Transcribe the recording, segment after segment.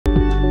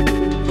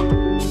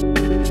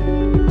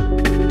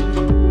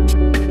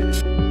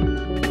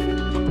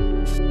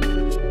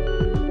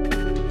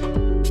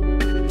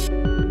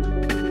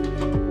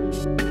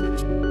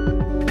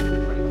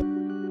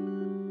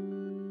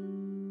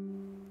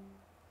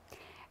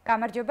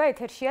გამარჯობა,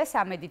 ეთერშია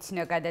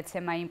სამედიცინო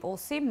გადაცემა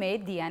იმპულსი. მე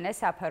დიანა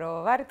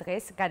საფაროვა ვარ,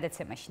 დღეს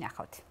გადაცემაში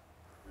ნახავთ.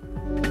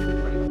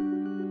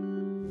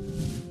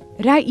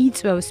 რა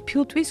იწვევს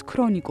ფილტვის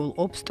ქრონიკულ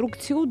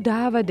ობსტრუქციულ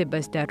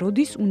დაავადებას და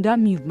როდის უნდა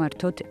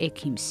მივმართოთ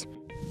ექიმს?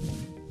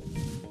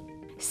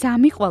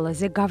 სამი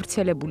ყველაზე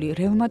გავრცელებული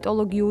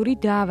რევმატოლოგიური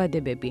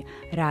დაავადებები,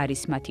 რა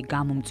არის მათი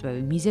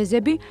გამომწვევი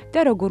მიზეზები და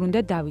როგორ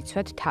უნდა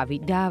დავიცვათ თავი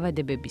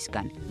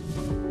დაავადებებისგან.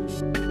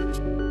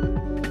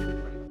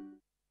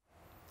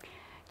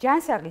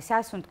 ჯანსაღი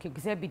სასუნთქი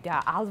გზები და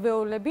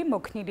ალვეოლები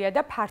მოქნილია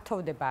და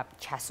ფართოვდება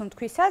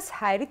ჩასუნთქვისას,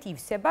 ჰაერით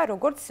ივსება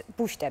როგორც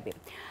ბუშტები.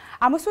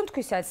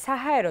 ამოსუნთქვისას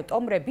საჰაერო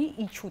ტომრები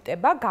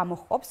იჩუტება,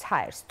 გამოჰყოფს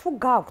ჰაერს. თუ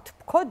გაქვთ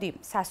ფქოდი,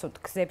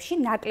 სასუნთქ გზებში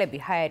ნაკლები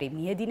ჰაერი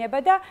მიედინება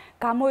და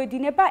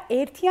გამოედინება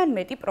ერთი ან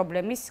მეტი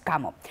პრობლემის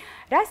გამო.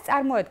 რას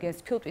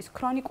წარმოადგენს ფილტვის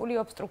ქრონიკული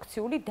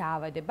ობსტრუქციული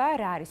დაავადება,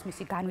 რა არის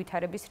მისი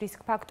განვითარების რისკ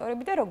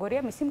ფაქტორები და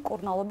როგორია მისი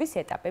მკურნალობის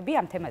ეტაპები?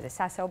 ამ თემაზე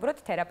სასაუბროთ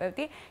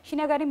თერაპევტი,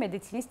 შინაგანი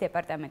მედიცინის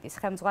დეპარტამენტის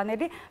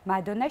ხელმძღვანელი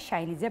მადონა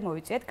შაინიძე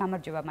მოვიწვიეთ.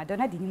 გამარჯობა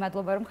მადონა, დიდი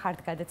მადლობა რომ ხართ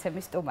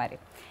გადაცემის სტუმარი.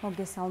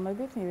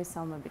 მოგესალმებით,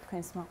 მივესალმებით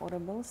თქვენს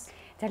მაყურებელს.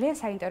 ძალიან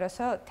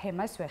საინტერესო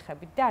თემას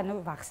ვეხებით და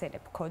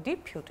ვახსენებ კოდი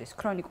ფილტვის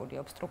ქრონიკული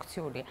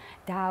ობსტრუქციული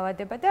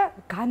დაავადება და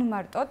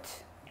განმარტოთ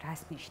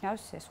რას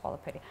ნიშნავს ეს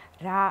ყველაფერი.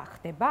 რა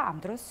ხდება ამ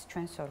დროს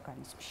ჩვენს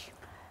ორგანიზმში?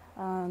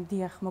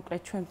 დიახ,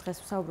 მოკლედ ჩვენ დღეს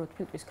ვსაუბრობთ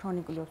ფილტვის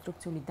ქრონიკული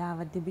ობსტრუქციული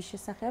დაავადების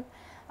შესახებ.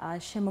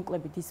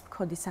 შემოკლებით ის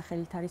კოდის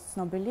სახელით არის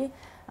ცნობილი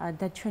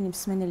და ჩვენი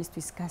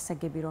მსმენელისთვის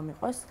გასაგები რომ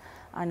იყოს.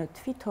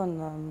 თვითონ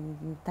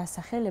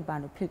დასახელება,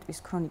 ფილტვის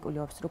ქრონიკული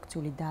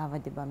ობსტრუქციული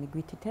დაავადება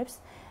მიგვითითებს.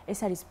 ეს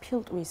არის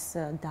ფილტვის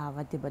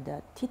დაავადება და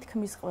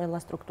თითქმის ყველა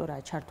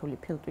სტრუქტურაა ჩართული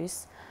ფილტვის,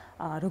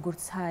 როგორც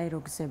სააერო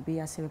გზები,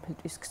 ასევე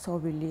ფილტვის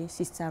ქსოვილი,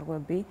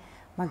 სისწარღვები,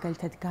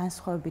 მაგალითად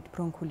განსხვავებით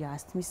ბრონქული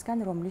ასთმისგან,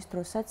 რომლის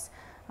დროსაც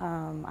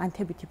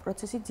ანთებითი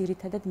პროცესი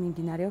ძირითადად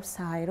მიმდინარეობს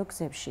სააერო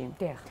გზებში.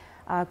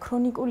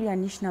 ქრონიკულია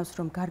ნიშნავს,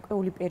 რომ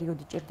გარკვეული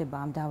პერიოდი ჭირდება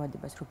ამ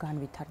დაავადებას, რომ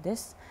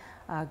განვითარდეს.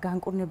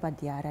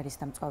 განკურნებადი არ არის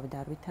და მწვავე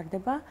არ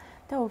ვითარდება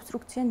და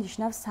ობსტრუქცია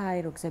ნიშნავს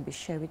სააერო გზების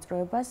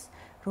შევიწროებას,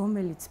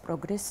 რომელიც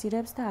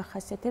პროგრესირებს და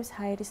ახასიათებს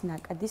ჰაერის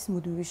ნაკადის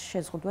მუდმივ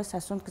შეზღუდვას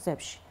სასუნთქ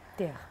გზებში.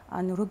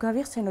 რო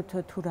გავიხსენოთ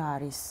თუ რა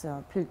არის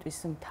ფილტვის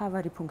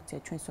მთავარი ფუნქცია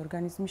ჩვენს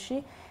ორგანიზმში,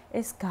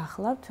 ეს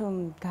გახლავთ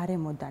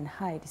გარემოდან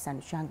ჰაერის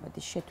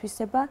ჟანგბადის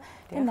შეთვისება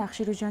და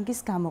ნახშირორჟანგის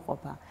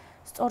გამოყოფა.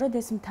 სწორედ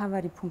ეს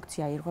მთავარი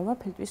ფუნქცია ირღვევა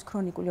ფილტვის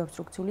ქრონიკული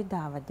ობსტრუქციული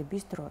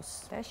დაავადების დროს.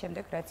 და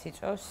შემდეგ რაც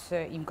იწვევს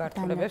იმ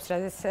გართულებებს,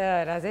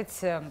 რაზეც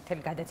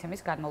მთელი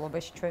გადაცემის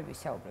განმავლობაში ჩვენ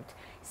ვისაუბრებთ.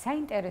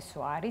 საინტერესო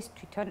არის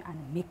თვითონ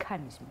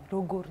მექანიზმი,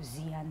 როგორ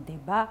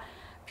ზიანდება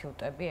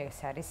ფილტვები, ეს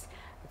არის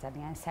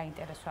ძალიან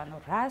საინტერესო,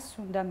 რას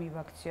უნდა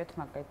მივაქციოთ,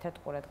 მაგალითად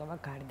ყურადღება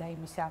გარდა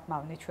იმისა,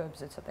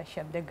 მავნეჩვევებზე ცოტა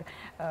შემდეგ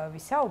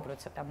ვისაუბროთ,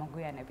 ცოტა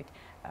მოგვიანებით.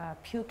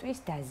 ფილტვის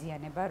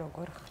დაზიანება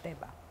როგორ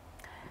ხდება?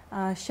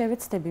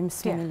 შევეცდები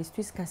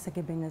მსმენელისთვის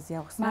გასაგებენაზე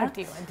ახსნა.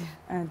 მარტივად.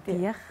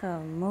 დიახ,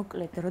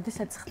 მოკლედ,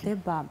 როდესაც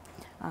ხდება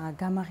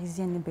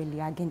გამაღიზიანებელი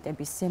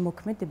აგენტების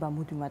ზემოქმედება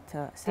მუდმივად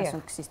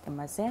სასუნთქ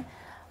სისტემაზე,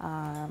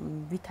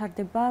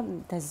 ვითარდება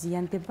და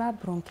ზიანდება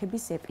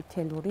ბრონქების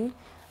ეპითელური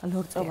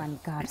ლორწოვანი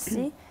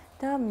გარსი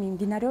და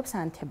მიმდინარეობს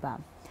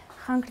ანთება.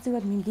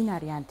 ხანგრძლივად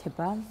მიმდინარე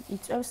ანთება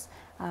იწვევს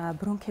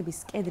ბრონქების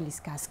კედლის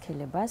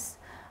გასქელებას.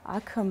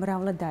 აქ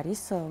მრავლად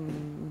არის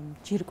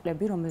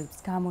ჯირკვლები, რომელიც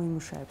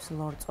გამოიმუშავებს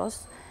ლორწოს,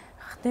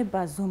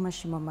 ხდება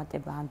ზომაში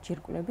მომატება ამ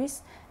ჯირკვლების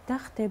და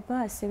ხდება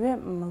ასევე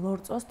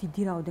ლორწოს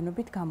დიდი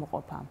რაოდენობით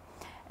გამოყოფა.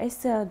 ეს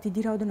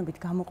დიდი რაოდენობით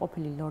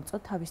გამოყოფილი ლორწო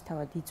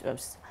თავისთავად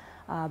იწვევს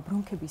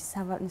ბრონქების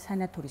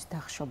სანათურის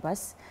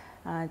დახშობას,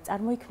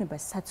 წარმოიქმნება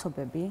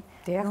საცობები,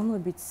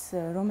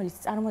 რომელიც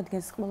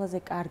წარმოადგენს ყველაზე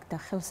კარგ და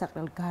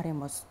ხელსაყრელ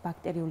გარემოს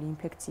ბაქტერიული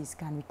ინფექციის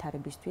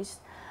განვითარებისთვის.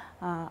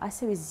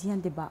 ასევე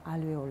ზიანდება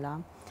ალვეოლა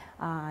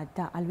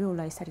და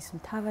ალვეოლა ეს არის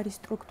მთავარი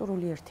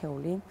სტრუქტურული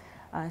ერთეული,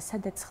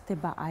 სადაც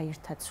ხდება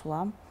აირთა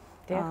ცვლა,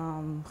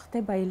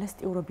 ხდება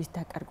ელასტიურობის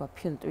დაკარგვა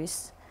ფილტვის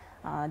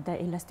და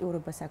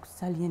ელასტიურობას აქვს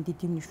ძალიან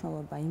დიდი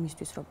მნიშვნელობა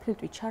იმისთვის, რომ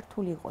ფილტვი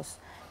ჩართული იყოს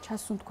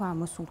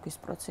ჩასუნთქვა-ამოსუნთქვის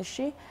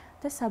პროცესში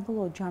და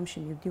საბოლოო ჯამში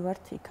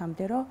მივდივართ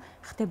იქამდე, რომ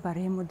ხდება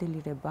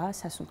რემოდელირება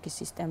სასუნთქის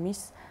სისტემის,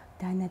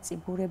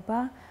 დანაწიბურება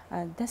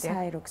და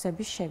სააერო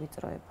გზების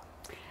შევიწროება.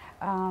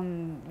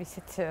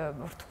 ისეთ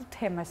რთულ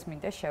თემას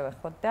მინდა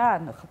შევეხოთ და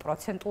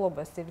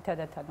პროცენტულობას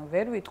ძირითადად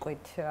ვერ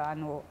ვიტყვით,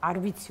 არ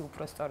ვიცი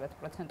უფრო სწორად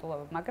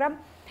პროცენტულობა, მაგრამ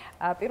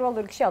პირველ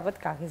რიგში ალბათ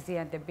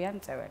გაღიზიანდებიან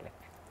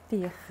წეველები.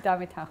 დიახ,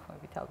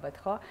 დამეთანხმებით ალბათ,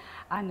 ხო?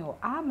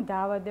 ამ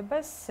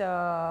დაავადებას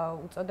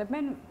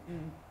უწოდებენ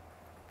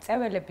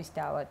წეველების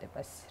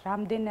დაავადებას.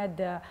 რამდენად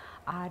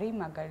არის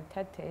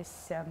მაგალითად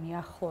ეს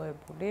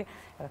მიახლოებული,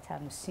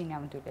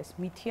 სინამდვილეს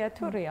მითია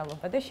თუ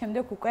რეალობა და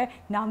შემდეგ უკვე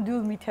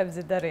ნამდვილ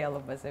მითებზე და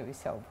რეალობაზე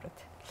ვისაუბროთ.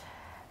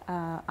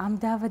 ამ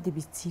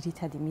დაავადების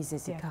ძირითადი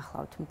მიზეზი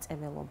გახლავთ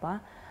მწეველობა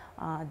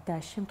და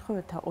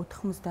შემთხვევათა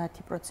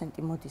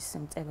 90% მოდის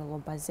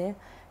მწეველობაზე,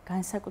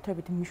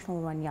 განსაკუთრებით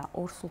მნიშვნელოვანია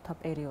ორსულთა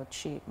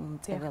პერიოდში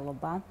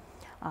მწეველობა.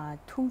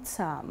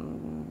 თუმცა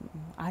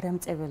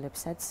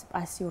არამწეველებსაც,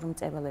 პასიურ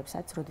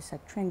მწეველებსაც,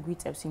 როდესაც ჩვენ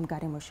გვიწევს იმ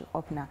გარემოში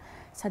ყოფნა,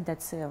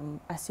 სადაც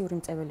პასიური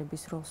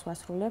მწეველების როლს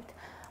ვასრულებთ,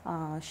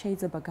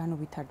 შეიძლება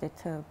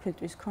განუვითარდეთ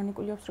ფილტვის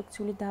ქრონიკული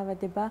ობსტრუქციული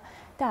დაავადება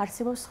და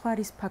არსებობს სხვა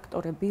რის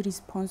ფაქტორები, რის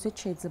ფონზეც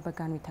შეიძლება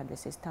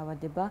განვითარდეს ეს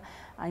დაავადება.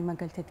 აი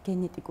მაგალითად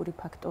გენეტიკური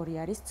ფაქტორი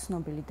არის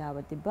ცნობილი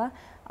დაავადება,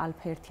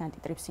 ალფა-1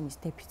 ანტიტრიფსინის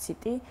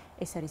დეფიციტი.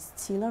 ეს არის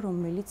ცილა,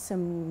 რომელიც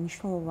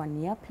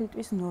მნიშვნელოვანია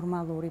ფილტვის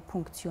ნორმალური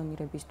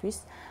ფუნქციონირებისთვის,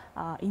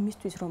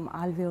 იმისთვის, რომ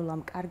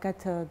ალვეოლამ კარგად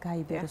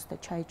გაიბეროს და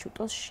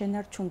ჩაიჩუტოს,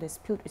 შენარჩუნდეს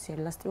ფილტვის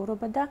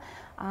ელასტიურობა და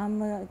ამ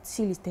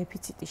ცილის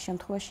დეფიციტის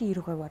შემთხვევაში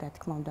ირღვევა, რა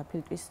თქმა უნდა,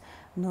 ფილტვის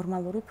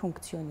ნორმალური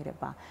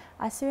ფუნქციონირება.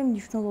 ასევე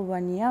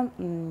მნიშვნელოვანია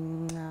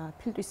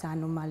ფილტვის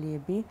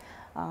ანომალიები,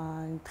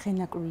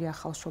 დღენაკლული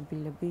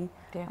ახალშობილები,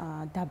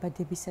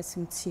 დაბადებისას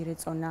მცირე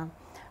წონა,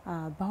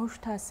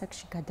 ბავშვთა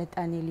ასაკში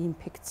გადატანილი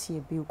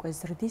ინფექციები უკვე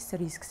ზრდის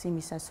რისკს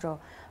იმისას, რომ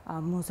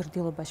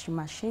მოზრდილობაში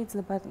მას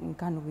შეიძლება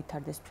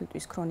განუვითარდეს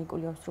ფილტვის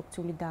ქრონიკული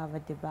ობსტრუქციული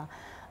დაავადება,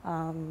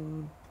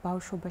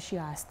 ბავშვობაში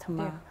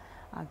ასთმა,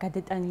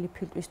 გადატანილი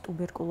ფილტვის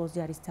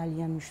ტუბერკულოზი არის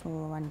ძალიან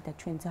მნიშვნელოვანი და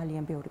ჩვენ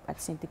ძალიან ბევრი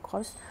პაციენტი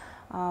გვყავს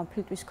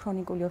ფილტვის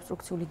ქრონიკული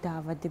ობსტრუქციული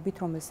დაავადებით,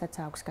 რომელსაც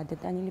აქვს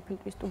გადატანილი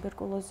ფილტვის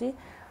ტუბერკულოზი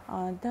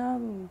და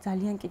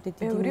ძალიან კიდე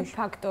დიდი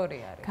ფაქტორი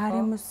არის.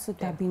 გარემოს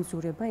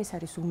დაბინძურება, ეს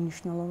არის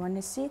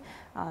უმნიშვნელოვანესი.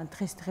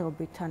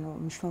 დღესდღეობით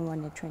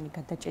მნიშვნელოვანია ჩვენი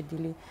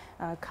გადაჭედილი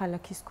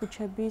ქალაქის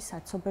ქუჩები,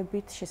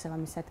 საცობებით,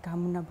 შესაბამისად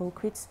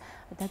გამონაბოლქვიც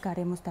და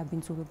გარემოს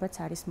დაბინძურებაც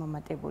არის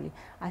მომატებული.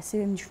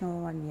 ასევე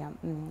მნიშვნელოვანია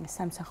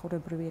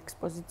სამსახურებრივი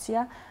ექსპოზიცია,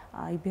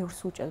 ბევრს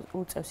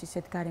უწევს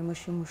ისეთ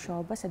გარემოში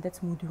მუშაობა, სადაც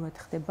მუდმივად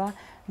ხდება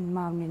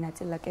მავნე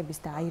ნაწილაკების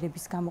და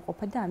აირების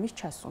გამოყოფა და ამის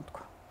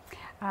ჩასუნთქვა.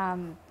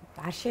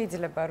 არ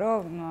შეიძლება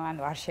რომ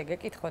არ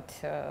შეგეკითხოთ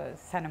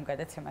სანამ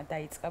გადაცემა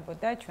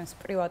დაიწყებოდა ჩვენს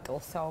პრივატულ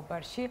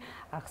საუბარში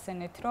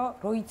ახსენეთ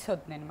რომ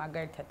იცოდნენ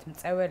მაგალითად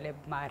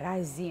მწეველებმა რა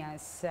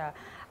ზიანს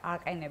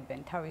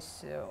აყენებენ თავის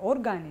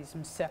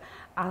ორგანიზმს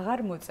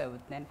აღარ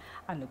მოწევდნენ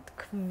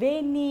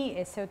თქვენი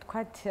ესე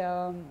ვთქვათ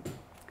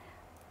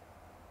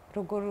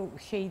როგორ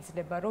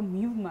შეიძლება რომ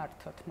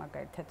მივმართოთ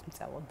მაგალითად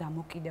მწავალ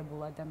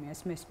დამოკიდებულ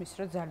ადამიანს მესმის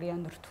რომ ძალიან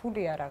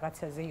რთულია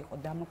რაღაცაზე იყო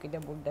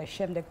დამოკიდებული და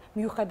შემდეგ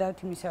მიუხედავად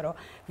იმისა რომ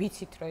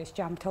ვიცით რომ ეს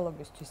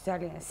ჯანმრთელობისთვის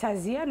ძალიან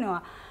საზიანოა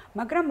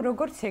მაგრამ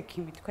როგორც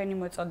ექიმი თქვენი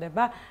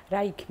მოწოდება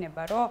რა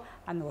იქნება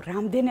რომ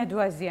რამდენად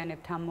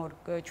ვაზიანებთ ამ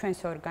ჩვენს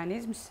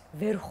ორგანიზმს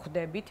ვერ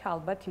ხვდებით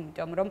ალბათ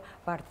იმიტომ რომ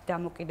ვართ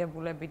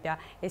დამოკიდებულები და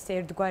ეს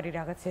ერთგვარი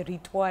რაღაც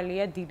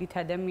რიტუალია დილით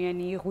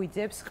ადამიანი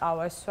იღვიძებს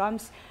ყავას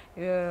სვამს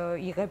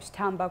იღებს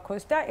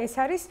თამბაქოს და ეს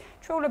არის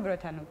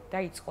ჩვეულებრივად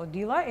დაიწყო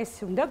დილა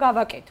ეს უნდა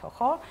გავაკეთო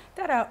ხო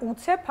და რა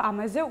უცებ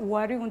ამაზე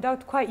უარი უნდა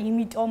ვთქვა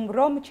იმიტომ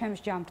რომ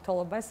ჩემს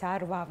ჯანმრთელობას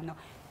არ ვავნო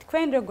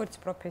თქვენ როგორც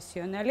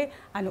პროფესიონალი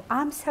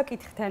ამ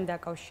საკითხთან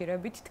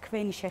დაკავშირებით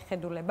თქვენი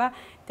შეხედულება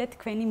და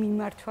თქვენი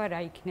მიმართვა რა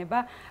იქნება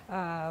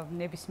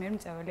ნებისმიერ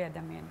მწვავე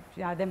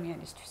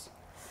ადამიანისთვის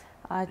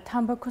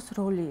თამბაქოს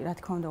როლი, რა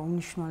თქმა უნდა,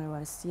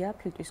 უმნიშვნელოვანესია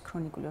ფილტვის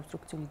ქრონიკული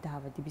ობსტრუქციული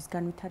დაავადების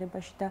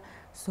განვითარებაში და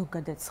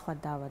ზოგადად სხვა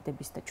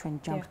დაავადების და ჩვენი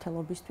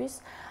ჯანმრთელობისთვის.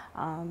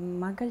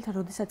 მაგალითად,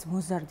 როდესაც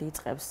მოზარდი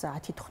იწყებს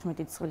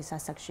 10-15 წლის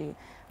ასაკში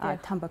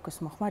თამბაქოს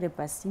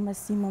მოხმარებას, იმას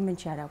იმ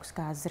მომენტში არ აქვს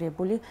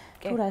გააზრებული,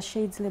 თუ რა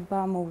შეიძლება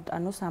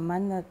მოუტანოს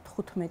ამან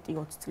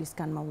 15-20 წლის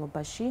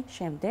განმავლობაში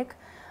შემდეგ.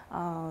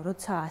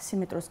 როცა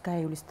 100 მეტროს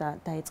გაივლის და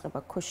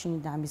დაიწყება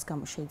ქოშინი და ამის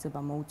გამო შეიძლება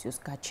მოუწიოს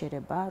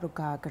გაჩერება, რომ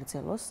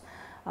გააგრძელოს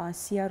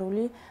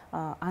სიარული,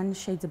 ან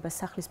შეიძლება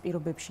სახლის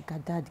პირობებში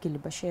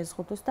გადაადგილება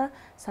შეეზღუდოს და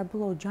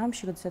საბოლოო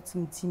ჯამში, როდესაც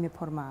მძიმე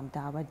ფორმაა ამ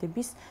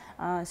დაავადების,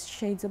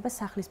 შეიძლება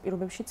სახლის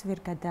პირობებშიც ვერ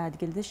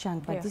გადაადგილდეს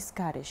ჟანგბადის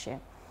გარეშე.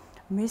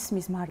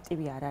 მესმის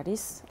მარტივი არ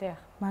არის,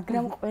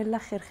 მაგრამ ყველა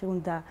ხერხი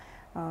უნდა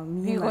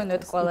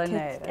მიიღონოთ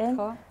ყველანაირად,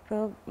 ხო?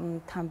 რომ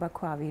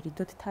თამბაქო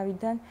ავირიდოთ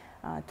თავიდან,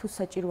 თუ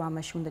საჭირო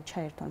ამაში უნდა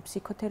ჩაერთონ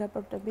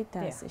ფსიქოთერაპევტები და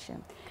ასე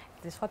შემდეგ.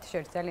 სხვათა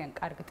შორის ძალიან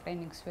კარგ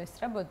ტრენინგს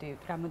ვესწრებოდი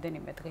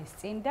რამოდენიმე დღის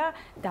წინ და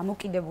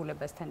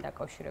დამოკიდებულებასთან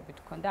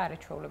დაკავშირებით გქონდა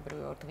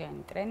არაჩვეულებრივი 2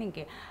 დღიანი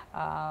ტრენინგი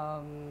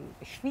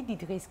 7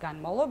 დღის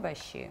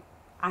განმავლობაში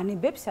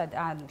ანებებს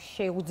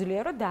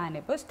შეუძლია რომ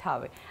დაანებოს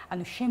თავი.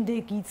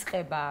 შემდეგ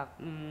იწყება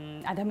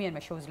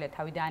ადამიანმა შეუძლია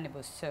თავი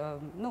დაანებოს,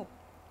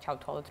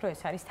 ჩავთვალოთ რომ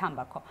ეს არის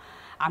თამბაქო.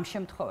 ამ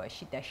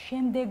შემთხვევაში და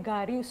შემდეგ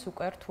არის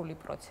უკვე რთული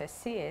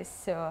პროცესი ეს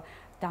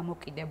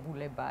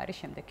დამოკიდებულება არის,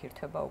 შემდეგ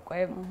ირთვება უკვე,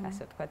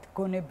 ასე ვთქვათ,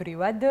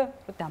 გონებრივად,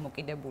 რომ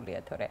დამოკიდებულია,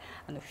 თორე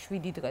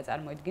 7 დღე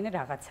წარმოიდგინე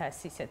რაღაცას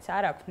ისეც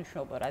არ აქვს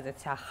მნიშვნელობა,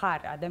 რაზეც ახარ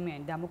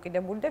ადამიანი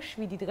დამოკიდებული და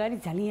 7 დღე არის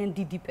ძალიან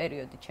დიდი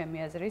პერიოდი, ჩემი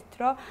აზრით,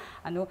 რომ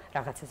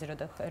რაღაცაზე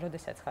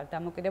როდესაც ხარ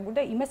დამოკიდებული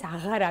და იმას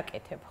აღარ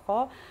აკეთებ, ხო?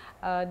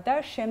 და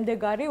შემდეგ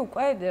არის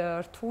უკვე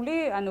რთული,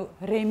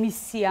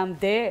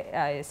 რემისიამდე,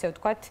 ესე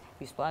ვთქვათ,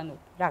 ვისყვა, ანუ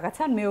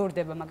რაღაცა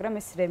მეორდება, მაგრამ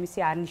ეს რემისი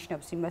არ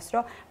ნიშნავს იმას,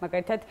 რომ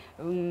მაგალითად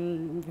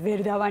ვერ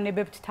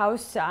დავანებებთ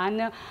თავს,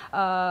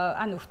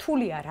 ანუ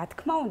რთულია, რა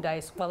თქმა უნდა,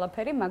 ეს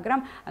ყველაფერი, მაგრამ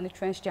ანუ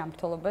ჩვენს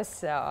ჯანმრთელობას,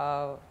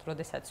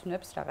 როდესაც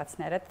უნებს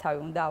რაღაცნაირად თავი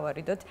უნდა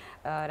ავარიდოთ,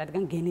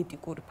 რადგან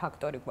გენეტიკური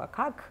ფაქტორი გვაქვს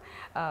აქ,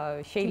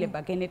 შეიძლება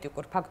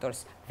გენეტიკურ ფაქტორს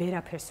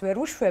ვერაფერს ვერ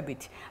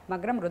უშვებით,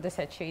 მაგრამ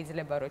როდესაც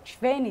შეიძლება რომ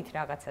ჩვენით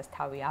რაღაცას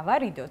თავი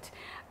ავარიდოთ,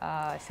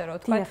 ასე რომ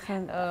თქვა,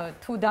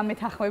 თუ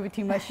დამეთანხმებით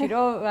იმაში,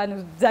 რომ ანუ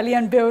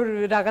ძალიან ბევრ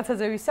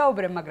რაღაცაზე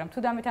ვისაუბრე, მაგრამ თუ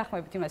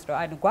დამეთანხმებით იმას, რომ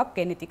ანუ გვაქვს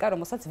გენეტიკა,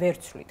 რომელსაც ვერ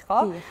ვცვლით, ხო?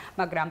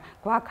 მაგრამ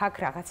გვაქვს აქ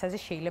რაღაცაზე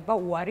შეიძლება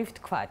უარი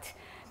ვთქვათ.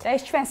 და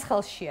ეს ჩვენს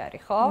ხელში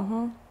არის, ხო?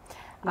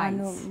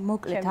 ანუ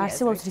მოკლედ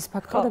არსებობს რის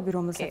ფაქტორები,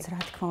 რომელსაც რა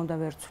თქმა უნდა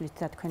ვერ ვცვლით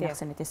და თქვენ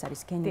ახსენეთ, ეს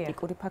არის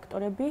გენეტიკური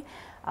ფაქტორები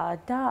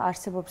და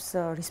არსებობს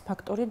რის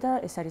ფაქტორი და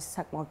ეს არის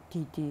საკმაოდ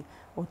დიდი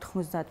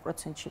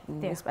 90%-ში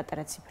ეს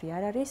პატარა ციფრი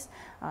არ არის,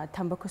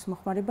 თამბაქოს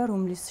მოხმარება,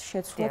 რომლის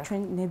შეცვლა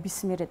ჩვენ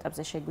ნებისმიერ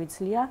ეტაპზე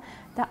შეგვიძლია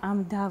და ამ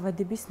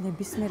დაავადების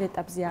ნებისმიერ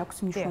ეტაპზე აქვს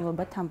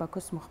მნიშვნელობა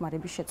თამბაქოს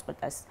მოხმარების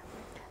შეწყვეტას.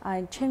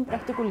 ჩემი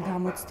პრაქტიკული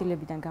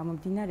გამოცდილებიდან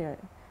გამომდინარე,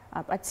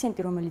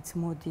 პაციენტი, რომელიც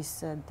მოდის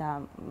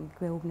და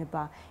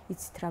გვეუბნება,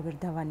 იცით რა ვერ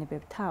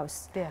დავანებებ თავს,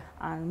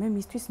 მე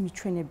მისთვის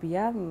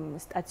მიჩვენებია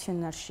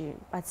სტაციონარში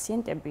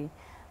პაციენტები,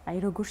 აი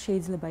როგორ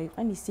შეიძლება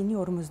იყვნენ ისინი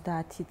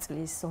 50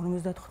 წლის,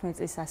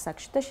 55 წლის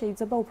ასაკში და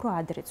შეიძლება უფრო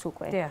ადრეც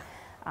უკვე.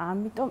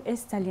 ამიტომ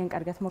ეს ძალიან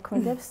კარგად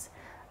მოქმედებს.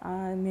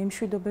 მე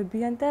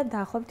მშვიდობებიან და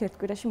დაახლოებით ერთ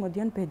კვირაში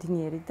მოდიან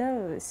ბედნიერი და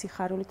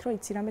სიხარულით, რომ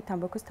იცი რამე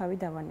თამბაქოს თავი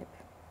დავანებ.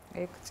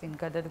 ეგ წინ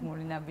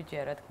გადადგმული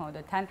ნაბიჯია, რა თქმა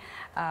უნდა, თან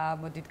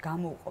მოდით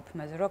გამოვყოფ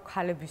იმაზე, რომ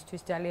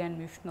ქალებისთვის ძალიან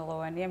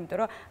მნიშვნელოვანია, იმიტომ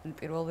რომ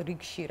პირველ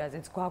რიგში,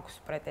 რაზეც გვაქვს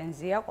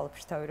პრეტენზია,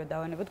 ყველაფერს თავი რომ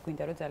დავანებოთ,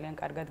 გვინდა რომ ძალიან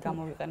კარგად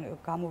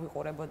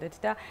გამოვიყურებოდეთ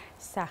და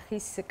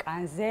სახის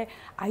კანზე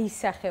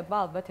აისახება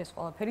ალბათ ეს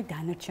ყველაფერი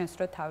დანარჩენს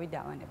რომ თავი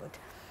დავანებოთ.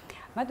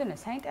 მადონა,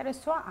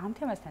 საინტერესოა ამ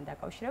თემასთან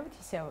დაკავშირებით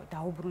ისევ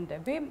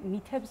დაუბრუნდები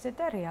მითებზე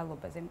და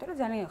რეალობაზე, იმიტომ რომ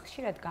ძალიან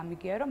ხშირად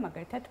გამიგია, რომ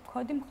მაგალითად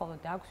კოდი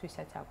მხოლოდ აქვს,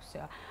 ვისაც აქვს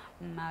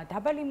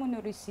დაბალი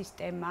იმუნური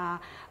სისტემა,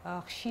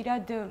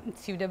 ხშირად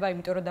მცივდება,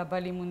 იმიტომ რომ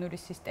დაბალი იმუნური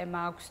სისტემა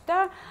აქვს და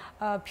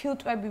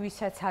ფილტვები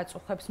ვისაც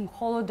აწუხებს,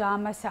 მხოლოდ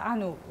ამას,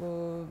 ანუ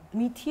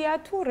მითია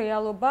თუ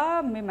რეალობა,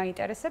 მე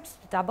მაინტერესებს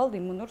დაბალ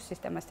იმუნურ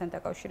სისტემასთან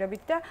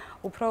დაკავშირებით და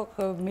უფრო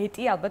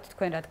მეტი ალბათ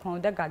თქვენ რა თქმა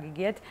უნდა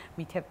გაგიგიათ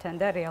მითებთან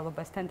და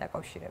რეალობასთან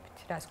დაკავშირებით.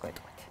 რას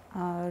გვეტყვით?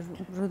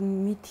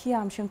 მითია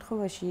ამ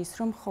შემთხვევაში ის,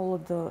 რომ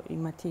მხოლოდ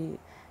იმათი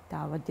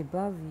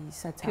დაავადება,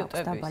 ვისაც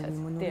აქვს დაბალი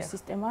იმუნური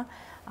სისტემა,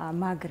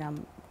 მაგრამ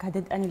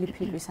გადატანილი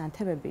ფილტვის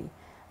ანთებები,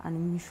 ანუ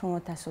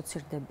მნიშვნელოვნად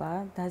ასოცირდება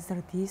და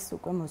ზრდის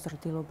უკვე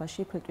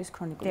მოზრდილობაში ფილტვის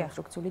ქრონიკული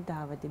ობსტრუქციული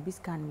დაავადების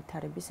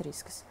განვითარების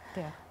რისკს.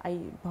 აი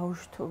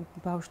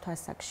ბავშვთა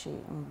ასაკში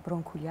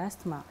ბრონქული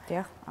ასთმა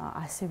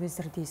ასევე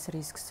ზრდის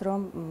რისკს,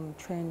 რომ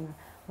ჩვენ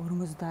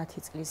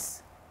 50 წლის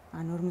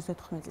ან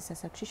 59 წლის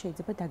ასაკში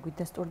შეიძლება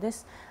დაგვიდასტურდეს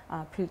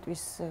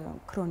ფილტვის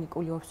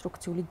ქრონიკული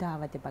ობსტრუქციული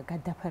დაავადება,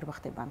 გადაფერვა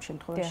ხდება ამ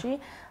შემთხვევაში.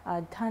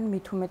 თან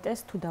მით უმეტეს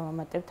თუ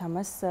დავამატებთ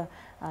ამას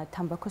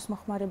თამბაქოს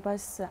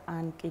მოხმარებას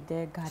ან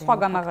კიდე სხვა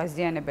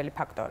გამაღაზიანებელი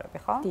ფაქტორები,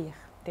 ხო?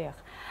 დიახ.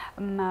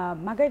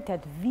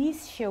 მაგალითად, ვის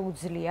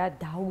შეუძლია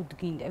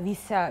დაუდგინდეს,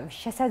 ვის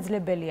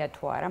შესაძლებელია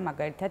თუ არა,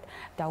 მაგალითად,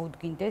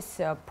 დაუდგინდეს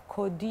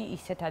კოდი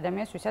ისეთ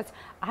ადამიანს, ვისაც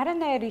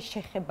არანაირი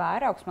შეხება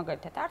არ აქვს,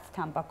 მაგალითად, არც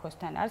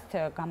თამბაქოსთან, არც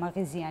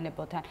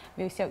გამაღიზიანებელთან,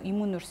 ისევ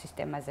იმუნურ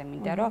სისტემაზე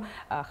მინდა, რომ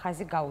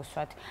ხაზი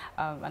გაუსვათ.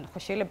 ანუ ხო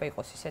შეიძლება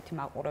იყოს ისეთი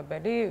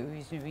მაყურებელი,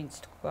 ვინც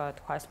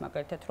თქვას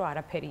მაგალითად, რომ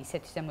არაფერი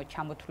ისეთი ზემოთ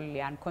ჩამოთვლილი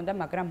არ მქონდა,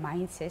 მაგრამ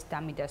მაინც ეს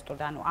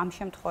დამიდასტურდა. ანუ ამ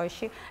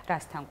შემთხვევაში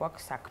რასთან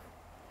გვაქვს საქმე?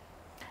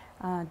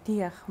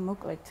 დიახ,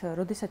 მოკლედ,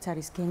 როდესაც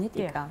არის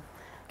გენეტიკა,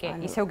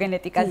 ისევ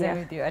გენეტიკაზე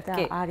მივდივართ,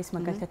 კი. არის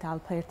მაგალითად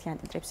ალფა-1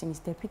 ანტიტრიფსინის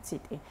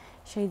დეფიციტი.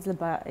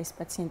 შეიძლება ეს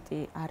პაციენტი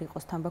არ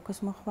იყოს თამბაქოს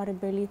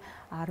მოხმარებელი,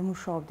 არ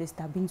მუშაობდეს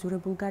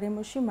დაბინძურებულ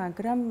გარემოში,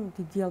 მაგრამ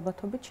დიდი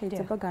ალბათობით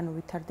შეიძლება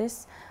განუვითარდეს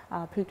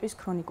ფილტვის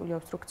ქრონიკული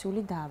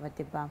ობსტრუქციული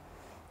დაავადება.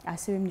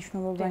 ასევე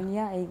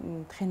მნიშვნელოვანია,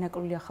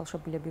 თხენაკრული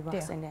ახალშობილები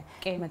ვახსენე,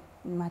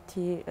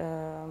 მათი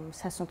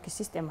სასუნთქის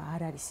სისტემა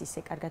არ არის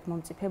ისე კარგად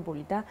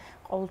მომწიფებული და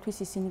ყოველთვის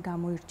ისინი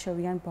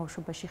გამოირჩევიან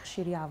ბავშვობაში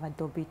ხშირი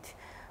ავადობით.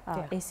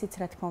 ესეც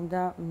რა თქმა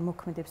უნდა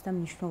მოქმედებს და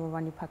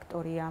მნიშვნელოვანი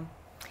ფაქტორია.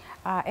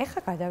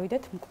 ეხლა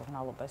გადავიდეთ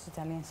მკურნალობაზე.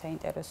 ძალიან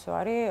საინტერესო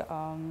არის.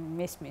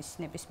 მესმის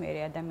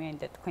ნებისმიერი ადამიანი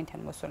და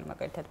თქვენთან მოსული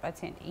მაგალითად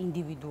პაციენტი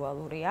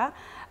ინდივიდუალურია,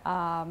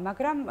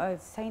 მაგრამ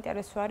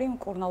საინტერესო არის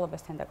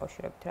მკურნალობასთან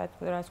დაკავშირებით.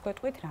 რას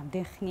გვეტყვით,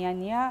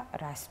 რამდენხნიანია,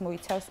 რას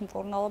მოიცავს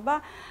მკურნალობა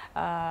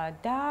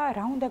და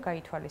რა უნდა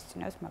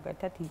გაითვალისწინოს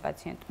მაგალითად იმ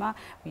პაციენტმა,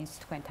 ვინც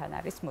თქვენთან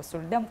არის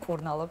მოსული და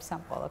მკურნალობს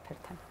ამ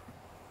ყველაფერთან.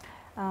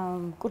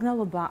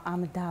 მკურნალობა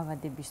ამ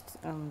დაავადების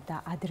და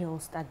ადრეულ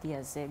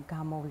სტადიაზე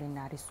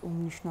გამოვლენა არის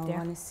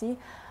უმნიშვნელოვანესი.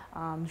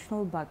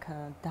 მნიშვნელობა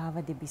აქვს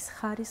დაავადების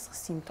ხარისხს,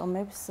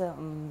 სიმპტომებს,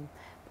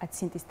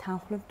 პაციენტის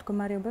თანხმლებ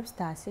მდგომარეობებს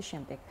და ასე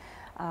შემდეგ.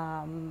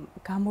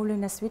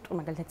 გამოვლენას ვიტყვი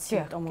მაგალითად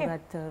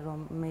სიმპტომურად რომ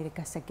მე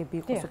გასაგები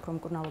იყოს უფრო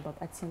მკურნალობა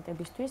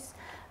პაციენტებისთვის,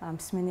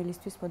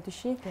 მსმენელისთვის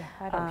ბოდიში.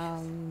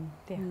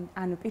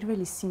 ანუ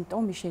პირველი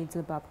სიმპტომი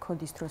შეიძლება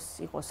ვქოდის დროს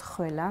იყოს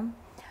ხველა.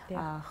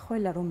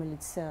 ხველა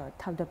რომელიც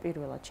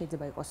თავდაპირველად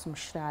შეიძლება იყოს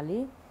მშრალი,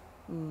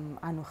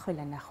 ანუ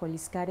ხველა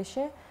ნახველის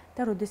გარეშე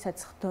და როდესაც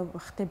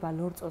ხდება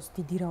ლორწოს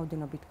დიდი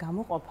რაოდენობით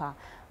გამოყოფა,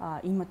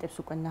 იმატებს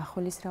უკვე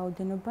ნახველის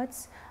რაოდენობაც,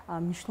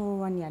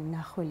 მნიშვნელოვანია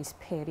ნახველის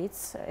ფერიც,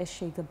 ეს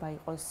შეიძლება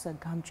იყოს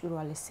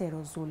გამჭვირვალე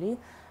სეროზული,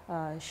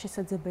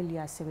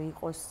 შესაძლებელია ასევე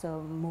იყოს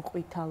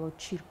მოყვითალო,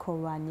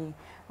 ჩირქოვანი,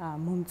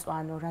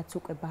 მომწვანო, რაც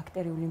უკვე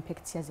ბაქტერიული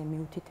ინფექციაზე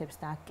მიუთითებს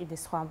და აქ კიდე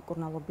სხვა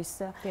მკურნალობის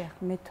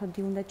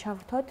მეთოდი უნდა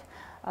ჩავრთოთ.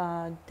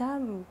 და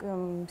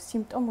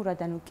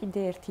სიმპტომურად, ანუ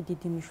კიდე ერთი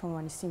დიდი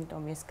მნიშვნელოვანი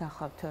სიმპტომი ეს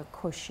გახლავთ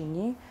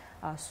ქოშინი,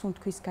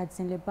 სუნთქვის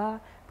გაძნელება,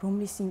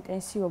 რომლის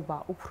ინტენსივობა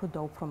უფრო და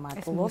უფრო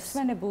მატულობს.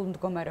 მოსვენებულ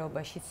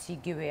მდგომარეობაშიც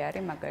იგივე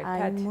არის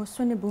მაგალითად?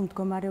 მოსვენებულ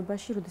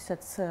მდგომარეობაში,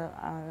 როდესაც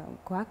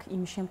გვაქვს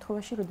იმ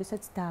შემთხვევაში,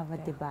 როდესაც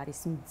დაავადება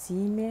არის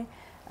მძიმე,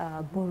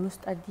 ბოლო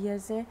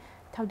სტადიაზე,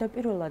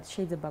 თავდაპირველად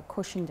შეიძლება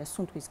ქოშინი და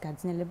სუნთქვის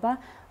გაძნელება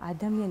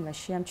ადამიანმა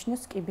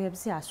შეამჩნიოს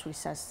კიბეებზე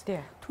ასვლისას.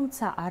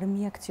 თუმცა არ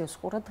მიაქციოს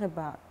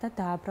ყურადღება და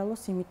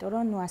დააბრალოს, იმიტომ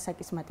რომ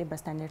ასაკის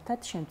მატებასთან ერთად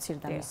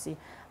შემცირდა მისი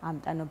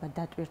ამტანობა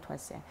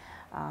დატვირთვაზე.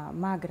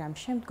 მაგრამ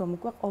შემდგომ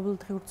უკვე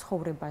ყოველდღიურ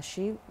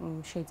ცხოვრებაში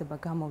შეიძლება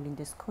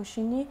გამოვლინდეს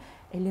ქოშინი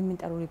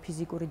ელემენტარული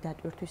ფიზიკური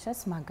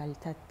დატვირთვისას,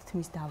 მაგალითად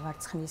თმის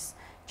დავარცხნის,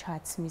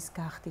 ჩაცმის,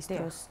 გახდის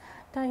დროს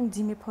და იმ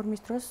მძიმე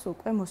ფორმის დროს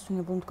უკვე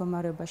მოსვენებულ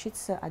მდგომარეობაშიც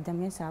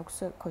ადამიანს აქვს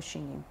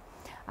ქოშინი.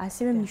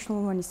 ასევე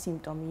მნიშვნელოვანი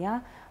სიმპტომია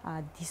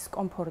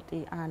დისკომფორტი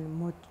ან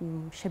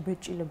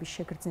შებეჭდილების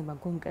შეგრძნება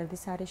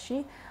გულმკერდის არეში.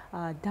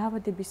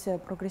 დაავადების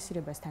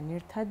პროგრესირებასთან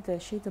ერთად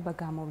შეიძლება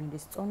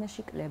გამოვლინდეს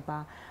წონაში კლება,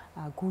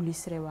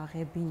 გულისრევა,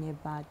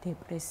 ღებინება,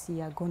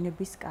 დეპრესია,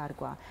 გონების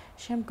კარგვა.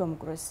 შემდგომ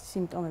უკვე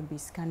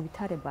სიმპტომების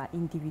განვითარება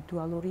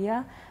ინდივიდუალურია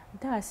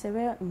და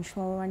ასევე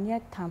მნიშვნელოვანია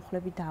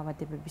თანმხლები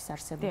დაავადებების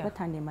არსებობა,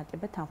 თან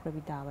ემატება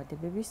თანმხლები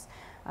დაავადებების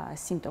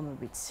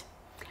სიმპტომებიც.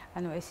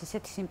 ანუ ეს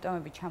ისეთი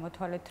სიმპტომები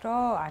ჩამოთვალეთ, რომ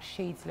არ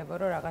შეიძლება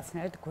რომ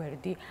რაღაცნაირად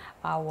გვერდი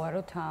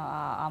აუაროთ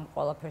ამ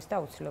ყველაფერს და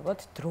აუცილებლად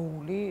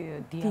დროული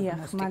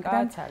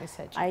დიაგნოსტიკაც არის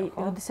საჭირო. აი,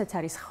 როდესაც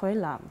არის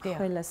ხველა,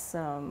 ხველას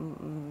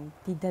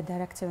დიდად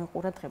არ აქცევენ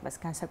ყურადღებას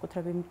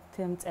განსაკუთრებით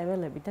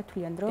მწველები და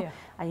თვლიან, რომ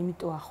აი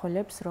იმიტომ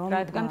ახველებს, რომ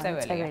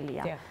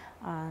მწველია.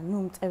 ნუ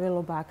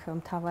მწველობა აქ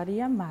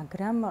მთავარია,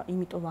 მაგრამ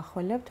იმიტომ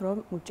ახველებთ, რომ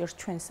უჭერს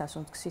ჩვენ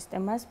სასუნთქ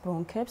სისტემას,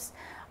 ბრონქებს,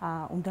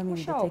 უნდა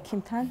მივიდეთ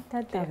ექიმთან და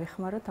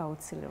დავეხმაროთ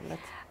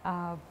აუცილებლად.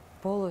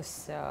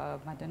 ბოლოს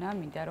მადონა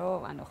მინდა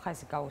რომ ანუ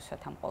ხაზი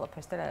გაუსვათ ამ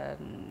ყველაფერს და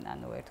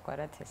ანუ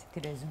ერთგვარად ესეთი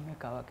რეზუმე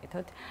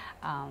გავაკეთოთ.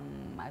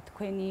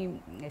 თქვენი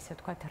ესე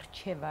ვთქვათ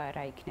რჩევა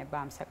რა იქნება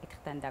ამ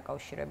საკითხთან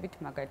დაკავშირებით,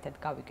 მაგალითად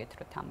გავიგეთ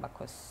რომ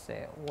თამბაქოს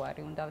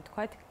უარი უნდა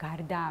ვთქვათ.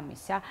 გარდა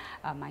ამისა,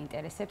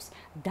 მაინტერესებს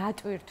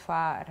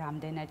დატვირთვა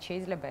რამდენად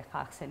შეიძლება ხა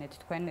ახსენეთ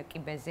თქვენ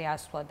კიბეზე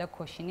ასვლა და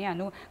ქოშინი,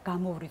 ანუ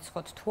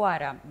გამოვრიცხოთ თუ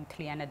არა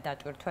მთლიანად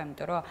დატვირთვა,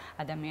 იმიტომ რომ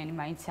ადამიანი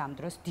მაინც ამ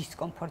დროს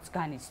დისკომფორტს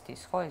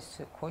განიცდის, ხო, ეს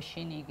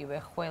ქოშინი იგივე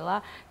ხველა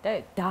და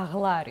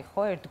დაღლა არის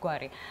ხო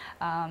ერთგვარი.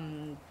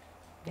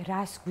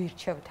 რას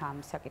გვირჩევთ ამ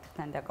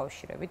საკითხთან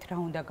დაკავშირებით, რა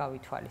უნდა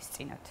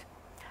გავითვალისწინოთ?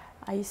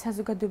 აი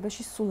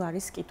საზოგადოებაში სულ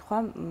არის კითხვა,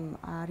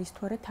 არის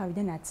თუ არა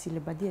თავიდან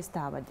აცილებადი ეს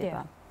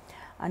დაავადება.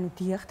 ანუ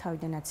დიახ,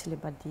 თავიდან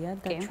აცილებადია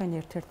და ჩვენ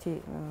ერთ-ერთი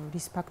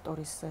რის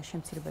ფაქტორის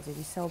შემცირებაზე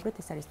ვისაუბრეთ,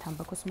 ეს არის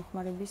თამბაქოს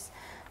მოხმარების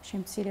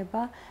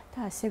შემცირება და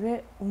ასევე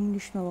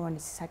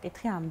უმნიშვნელოვანესი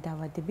საკითხი ამ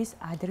დაავადების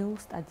ადრეულ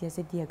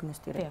სტადიაზე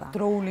დიაგნოსტირება.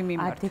 დროული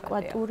მიმართვა.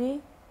 ადეკვატური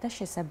და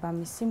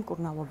შესაბამისი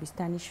მკურნალობის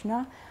დანიშვნა,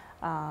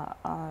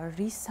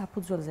 რის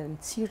საფუძველზე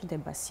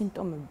მცირდება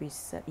სიმპტომების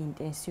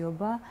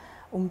ინტენსივობა,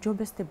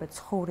 უმჯობესდება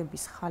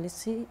ცხოვრების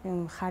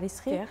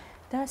ხარისხი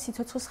და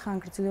სიცოცხლის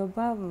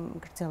ხანგრძლივობა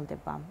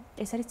გრძელდება.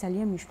 ეს არის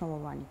ძალიან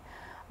მნიშვნელოვანი.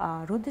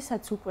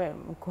 როდესაც უკვე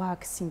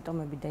გვაქვს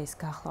სიმპტომები და ეს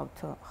გახლავთ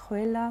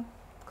ხველა,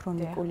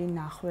 ქრონიკული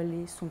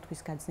ნახველი,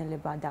 სუნთქვის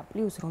გაძნელება და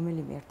პლუს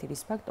რომელიმე ერთი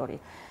რის ფაქტორი,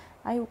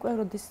 აი უკვე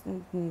როდის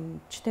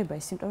ჩდება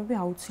ეს სიმპტომები,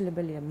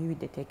 აუცილებელია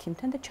მივიდეთ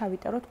ექიმთან და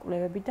ჩავიტაროთ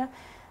კვლევები და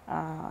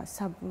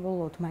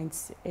საბოლოოდ მაინც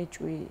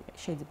ეჭვი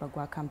შეიძლება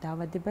გვაქვს ამ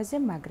დაავადებაზე,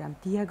 მაგრამ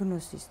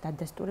დიაგნოზის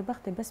დადასტურება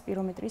ხდება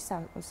სპირომეტრიის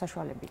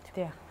საშუალებით.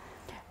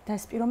 და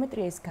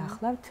სპირომეტრია ეს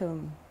გახლავთ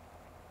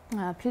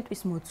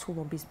ფილტვის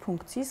მოცულობის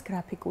ფუნქციის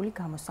გრაფიკული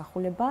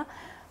გამოსახულება,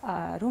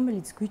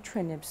 რომელიც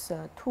გვიჩვენებს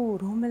თუ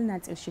რომელ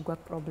ნაწილში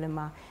გვაქვს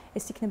პრობლემა,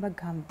 ეს იქნება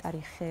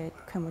გამტარიხე,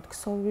 ქვემოთ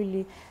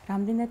ქსოვილი,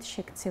 რამდენად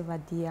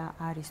შექცევადია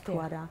არის თუ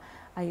არა,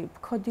 აი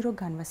ვქოდი რომ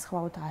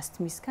განვასხვაოთ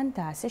ასთმისგან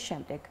და ასე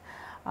შემდეგ.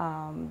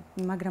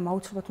 მაგრამ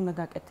აუცილებლად უნდა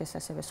გაკეთდეს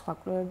ასევე სხვა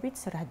კვლევებიც,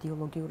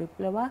 რადიოლოგიური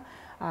კვლევა,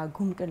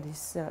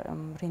 გულმკერდის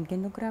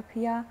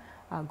რენტგენოგრაფია,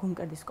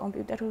 გულმკერდის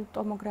კომპიუტერული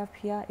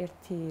ტომოგრაფია,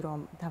 ერთი რომ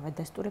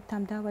დავადასტურებთ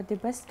ამ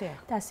დაავადებას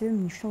და ასევე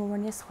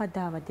მნიშვნელოვანია სხვა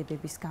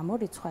დაავადებების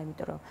გამორიცხვა,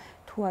 იმიტომ რომ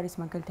თუ არის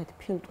მაგალითად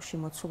ფილტვში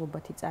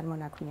მოცულობათი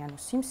წარმონაქმნი, ანუ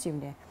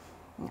სიმსივნე,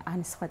 ან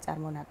სხვა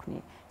წარმონაქმნი.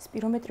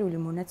 სპირომეტრიული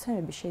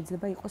მონაცემები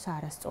შეიძლება იყოს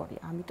არასწორი,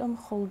 ამიტომ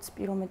მხოლოდ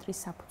სპირომეტრის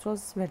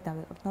საფუძველს ვერ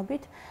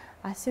დავეყრდნობით.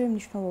 ასევე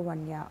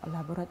მნიშვნელოვანია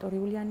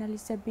ლაბორატორიული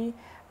ანალიზები,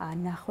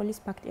 ნახველის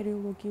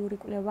ბაქტერიოლოგიური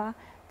კვლევა,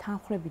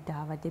 თანხმლები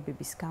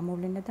დაავადებების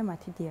გამოვლენა და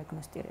მათი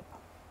დიაგნოსტირება.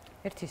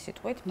 ერთი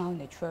სიტყვით,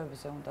 მავნე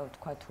ჩვევებზე უნდა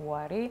ვთქვათ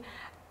უარი,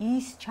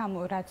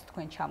 რაც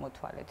თქვენ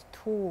ჩამოთვალეთ,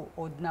 თუ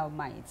ოდნავ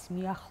მაინც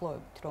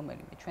მიახლოებით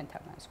რომელიმე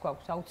ჩვენთანაც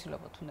გვაქვს,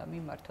 აუცილებლად უნდა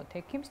მიმართოთ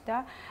ექიმს და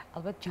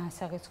ალბათ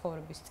ჯანსაღი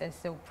ცხოვრების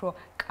წესზე უფრო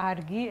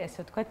კარგი,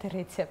 ესე ვთქვათ,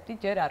 რეცეპტი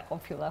ჯერ არ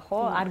ყოფილა, ხო?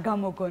 არ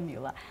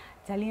გამოგონილა.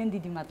 ძალიან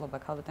დიდი მადლობა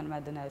ქალბატონ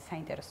მადონა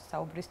საინტერესო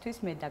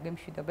საუბრისთვის. მე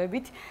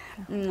დაგემშვიდობებით.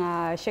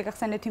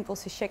 შეგახსენებთ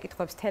იმპულსის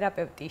შეკითხვებს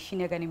თერაპევტი,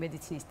 შინაგანი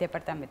მედიცინის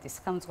დეპარტამენტის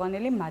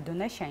ხელმძღვანელი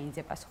მადონა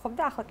შაინძე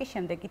პასუხობდა. ახლა კი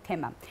შემდეგი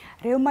თემა.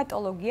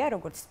 რევმატოლოგია,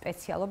 როგორც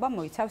სპეციალობა,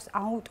 მოიცავს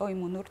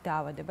აუტოიმუნურ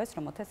დაავადებას,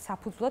 რომელთაც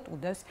საფუძვლად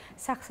უდევს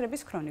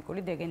სახსრების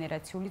ქრონიკული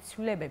დეგენერაციული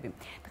ცვლილებები.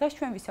 დღეს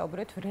ჩვენ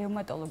ვისაუბრებთ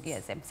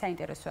რევმატოლოგიაზე.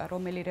 საინტერესოა,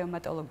 რომელი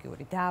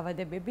რევმატოლოგიური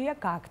დაავადებებია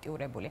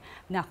გააქტიურებული.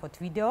 ვნახოთ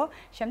ვიდეო,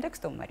 შემდეგ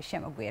სტუმარი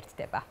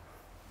შემოგვიერთდება.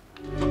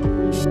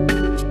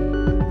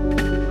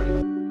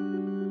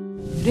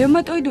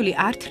 რევმატოიდული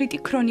ართრიტი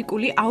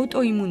ქრონიკული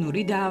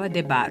აუტოიმუნური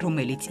დაავადებაა,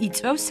 რომელიც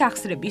იწვევს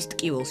სახსრების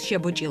ტკივილს,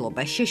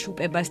 შებოჭილობას,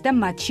 შეშუპებას და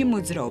მათში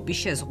მოძრაობის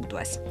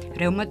შეზღუდვას.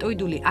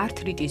 რევმატოიდული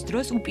ართრიტის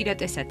დროს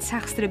უპირატესად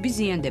სახსრები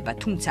ზიანდება,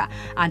 თუმცა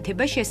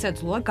ანთება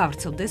შესაძლოა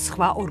გავრცელდეს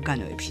სხვა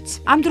ორგანოებშიც.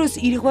 ამ დროს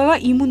ირღვევა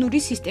იმუნური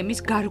სისტემის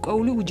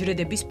გარკვეული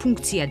უჯრედების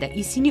ფუნქცია და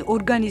ისინი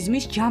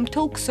ორგანიზმის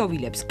ჯამრთელ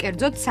ქსოვილებს,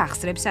 კერძოდ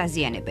სახსრებს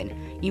აზიანებენ.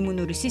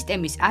 იმუნური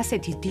სისტემის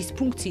ასეთი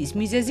დისფუნქციის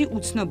მიზეზი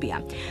უცნობია.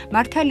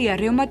 მართალია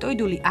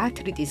რევმატოიდული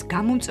ართრიტის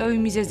გამომწვევი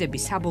მიზეზები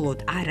საბოლოოდ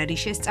არ არის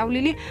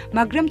შესწავლილი,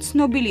 მაგრამ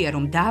ცნობილია,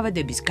 რომ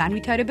დაავადების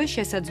განვითარება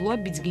შესაძლოა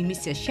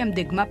ბიძგიმის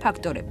შემდეგმა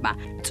ფაქტორებმა: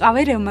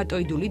 მწვავე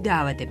რევმატოიდული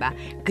დაავადება,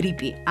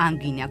 გრიპი,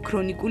 ანგინა,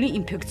 ქრონიკული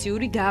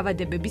ინფექციური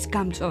დაავადებების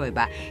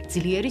გამწვავება,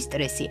 ძლიერი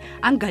სტრესი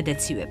ან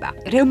გადაცივება.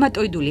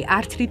 რევმატოიდული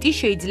ართრიტი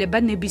შეიძლება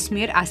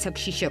ნებისმიერ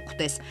ასაკში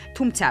შეგვხვდეს,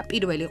 თუმცა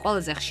პირველი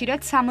ყველაზე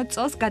ხშირად 60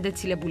 წელს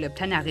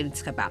გადაცილებულებთან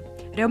აღირიცხება.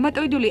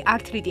 რევმატოიდული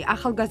ართრიტი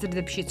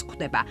ახალგაზრდებშიც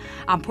გვხვდება.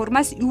 ამ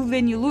ფორმას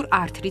იუვენილურ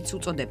ართრიტს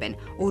უწოდებენ.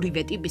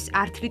 ორივე ტიპის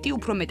ართრიტი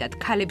უფრო მეტად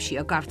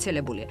ქალებშია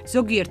გავრცელებული.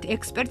 ზოგიერთ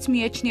ექსპერტს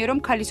მიაჩნია, რომ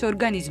ქალის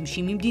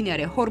ორგანიზმში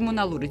მიმდინარე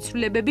ჰორმონალური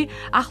ცვლილებები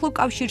ახლო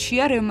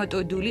კავშირშია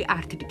რევმატოიდული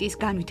ართრიტის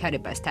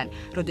განვითარებასთან.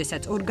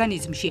 როდესაც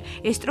ორგანიზმში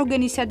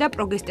ესტროგენისა და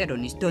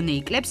პროგესტერონის დონე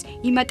იკლებს,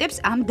 იმატებს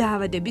ამ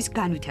დაავადების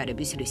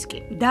განვითარების რისკი.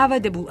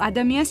 დაავადებულ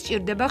ადამიანს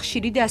სჭირდება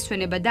ხშირი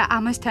დასვენება და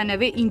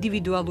ამასთანავე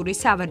ინდივიდუალური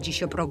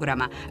სავარჯიშო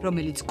პროგრამა,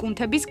 რომელიც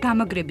კუნთების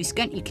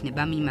გამაგრებისკენ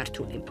იქნება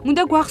მიმართული.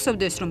 უნდა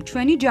გვახსოვდეს, რომ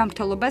ჩვენი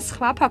ჯანმრთელობა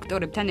სხვა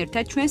ფაქტორებთან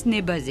ერთად ჩვენს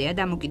ნებაზეა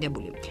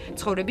დამოკიდებული.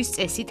 ცხოვრების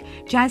წესით,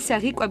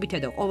 ჯანსაღი კვებითა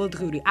და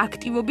ყოველდღიური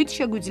აქტივობით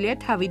შეგვიძლია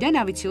თავიდან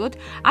ავიცილოთ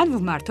ან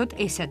ვმართოთ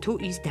ესა თუ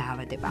ის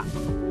დაავადება.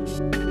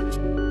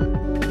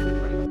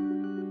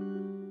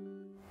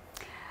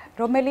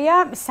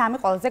 რომელია სამი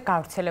ყველაზე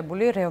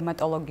გავრცელებული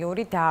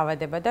რევმატოლოგიური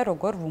დაავადება და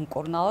როგორ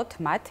ვუმკურნალოთ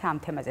მათ? ამ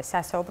თემაზე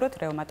სასაუბროთ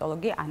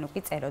რევმატოლოგი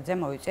ანუკი წეროძე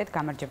მოვიწვიეთ.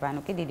 გამარჯობა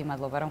ანუკი, დიდი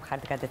მადლობა რომ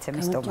ხართ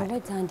გადაცემის სტუმარი.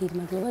 გამარჯობა, ძალიან დიდი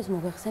მადლობა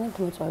მოგახსენებთ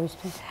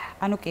მოწვევისთვის.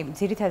 ანუკი,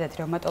 ძირითადად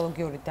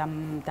რევმატოლოგიური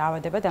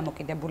დაავადება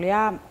დამოკიდებულია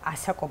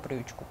ასაკობრივ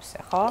ჯგუფზე,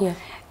 ხო?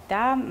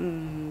 და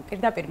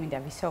პირდაპირ მინდა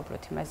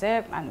ვისაუბროთ იმაზე,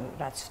 ანუ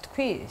რაც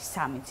ვთქვი,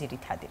 სამი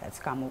ძირითადი რაც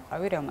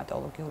გამოვყავი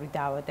რევმატოლოგიური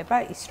დაავადება,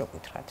 ის რო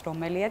გითხრათ,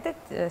 რომელია და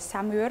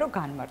სამივე რო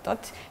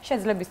განმარტოთ,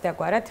 შეძლებს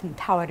დაგვარად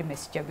მთავარი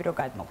მესიჯები რო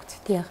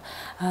გადმოგცეთ. დიახ,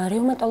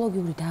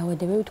 რევმატოლოგიური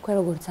დაავადებები თქვენ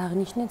როგორც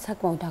აღნიშნეთ,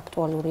 საკმაოდ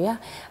აქტუალურია.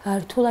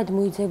 რთულად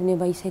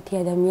მოიძებნება ისეთი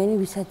ადამიანი,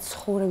 ვისაც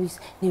ცხოვრების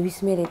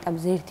ნებისმიერ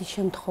ეტაპზე ერთი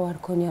შემთხვევა არ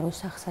ქონია, რომ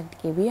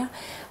სახსრდკებია.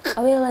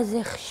 ყველაზე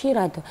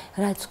ხშირად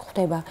რაც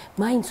ხდება,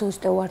 მაინც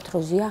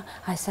ოსტეოართროზია,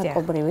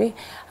 ასაკობრივი.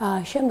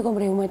 შემდგომ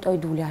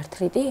რევმატოიდული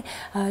ართრიტი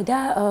და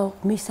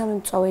მესამე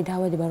მწვავე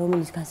დაავადება,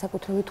 რომელიც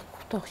განსაკუთრებით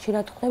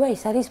ხშირად ხდება,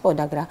 ის არის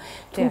პოდაგრა.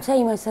 თუმცა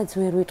იმასაც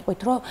ვერ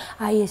ვიტყვით, რომ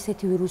აი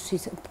ესეთი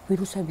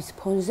ვირუსების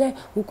ფონზე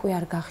უკვე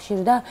არ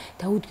გახშირდა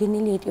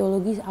დაუდგენელი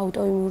ეტიოლოგიის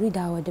აუტოიმუნური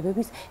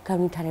დაავადებების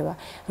განვითარება.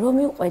 რომ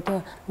მივყვეთ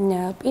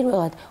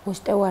პირველად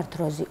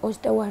ოსტეოართროზი.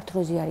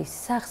 ოსტეოართროზი არის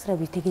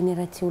სახსრების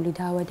დეგენერაციული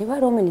დაავადება,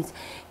 რომელიც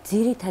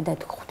ძირითადად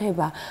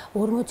ხდება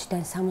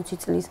 40-დან 60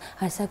 წლის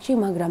ასაკში,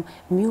 მაგრამ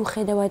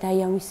მიუხედავად აი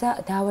ამისა,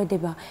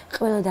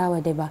 ყველა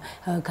დაავადება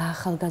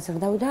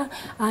გაახალგაზრდავდა,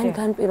 ან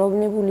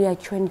განპირობებულია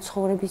ჩვენი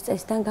ცხოვრების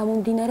წესიდან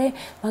გამომდინარე,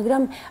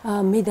 მაგრამ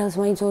მედალს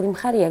მაინც ორი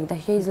მხარე აქვს და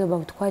შეიძლება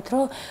ვთქვათ,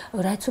 რომ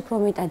რაც უფრო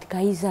მეტად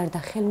გაიზარდა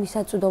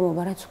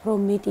ხელმისაწვდომობა, რაც უფრო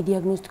მეტი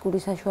დიაგნოსტიკური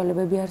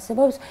საშუალებები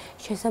არსებობს,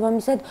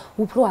 შესაბამისად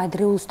უფრო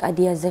ადრეულ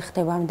სტადიაზე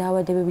ხდება ამ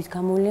დაავადებების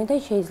გამოვლენა და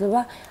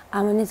შეიძლება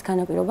ამანაც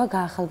განაპირობა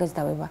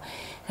გაახალგაზრდავება.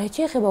 რაც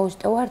შეეხება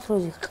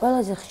ოსტეოართროზი,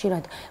 ყველაზე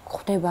ხშირად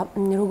ხდება,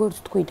 როგორც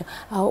ვთქვით,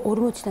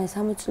 40-დან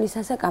 60 წლის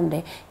ასაკამდე.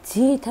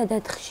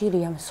 ძირითადად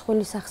ხშირია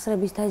მსხვილი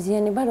სახსრების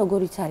დაზიანება,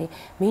 როგორიც არის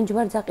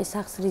მენჯბარძაყის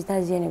სახსრის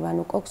დაზიანება,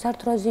 ანუ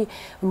კოქსართროზი,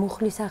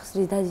 მუხლის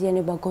ახსრის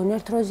დაზიანება,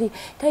 გონართროზი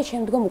და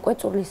შემდგომ უკვე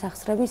წვრილის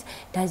ახსრების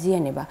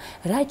დაზიანება.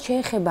 რაც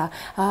შეეხება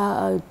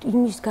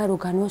იმის გარო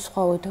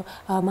განვასხვაოთ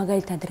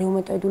მაგალითად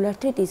რევმატოიდული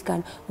ართრიტისგან,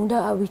 უნდა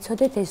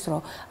ვიცოდეთ ეს,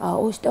 რომ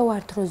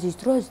ოსტეოართროზის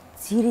დროს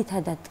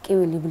ძირითადად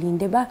ტკივილი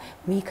ვლინდება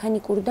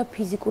მექანიკური და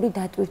ფიზიკური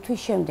დატვირთვის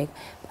შემდეგ.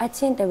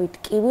 პაციენტები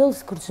ტკივილს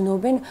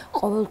გრძნობენ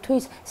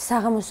ყოველთვის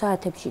საღამოს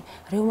საათებში.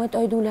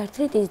 რევმატოიდული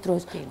ართრიტის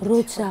დროს,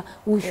 როცა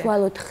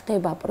უშუალოდ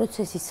ხდება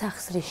პროცესი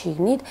სახსრის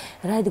შიგნით,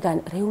 რადგან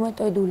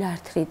რევმატოიდული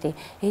ართრიტი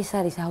ეს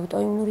არის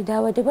აუტოიმუნური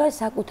დაავადება,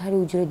 საკუთარი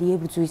უჯრედი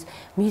ებრძვის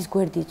მის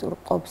გვერდით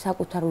ყოფ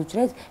საკუთარ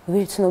უჯრედს,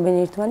 ვერ ცნობენ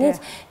ერთმანეთს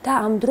და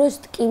ამ დროს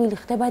ტკივილი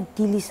ხდება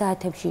დილის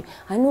საათებში.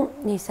 ანუ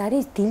ეს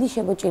არის დილის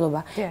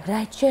შემოჭრილობა.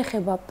 რაც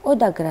შეეხება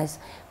პოდაგრას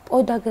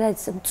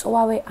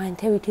მწვავე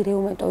ანთევითი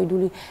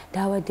რევმატოიდული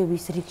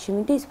დაავადების რიგში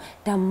მიდის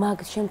და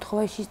მაგ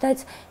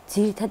შემთხვევაშიც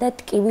ძირითადად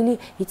ტკივილი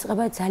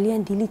იწყება ძალიან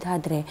დილით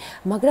ადრე,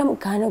 მაგრამ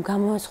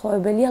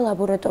გამოსხვავებელია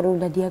ლაბორატორიული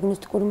და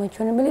დიაგნოსტიკური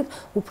მაჩვენებლით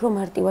უფრო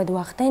მარტივად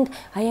ვახდენთ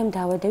აი ამ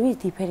დაავადების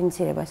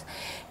დიფერენცირებას.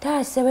 და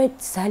ასევე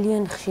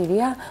ძალიან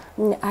ხშირია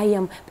აი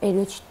ამ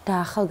პერიოდში და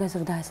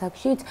ახალგაზრდა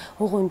ასაკშიც,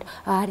 ოღონდ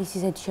არის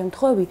ისეთი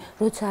შემთხვევები,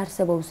 როცა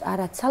არსებობს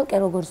არა ცალკე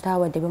როგორც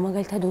დაავადება,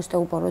 მაგალითად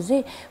ოსტეოპოროზი,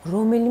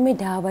 რომელიმე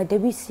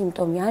დაავადების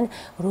სიმპტომი ან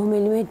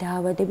რომელიმე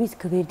დაავადების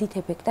გვერდით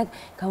ეფექტად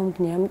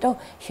გამომდინარე. ამიტომ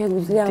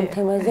შეგვიძლია ამ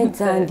თემაზე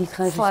ძალიან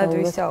დიდხანს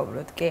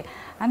ვისაუბროთ. კი.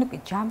 ანუ კი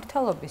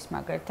ჯანმრთელობის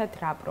მაგალითად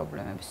რა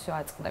პრობლემებს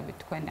ვაწყდებით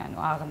თქვენ, ანუ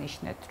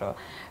აღნიშნეთ, რომ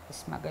ეს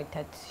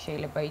მაგალითად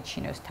შეიძლება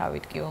იჩინოს თავი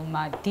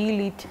ტკივილმა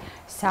დილით,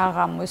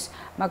 საღამოს,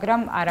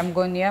 მაგრამ არ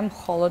ამგონია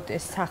მხოლოდ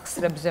ეს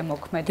სახსრებზე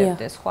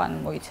მოქმედებდეს, ხო, ანუ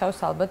მოიცავს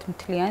ალბათ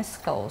მთლიან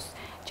სხეულს.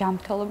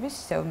 ჯანმრთელობის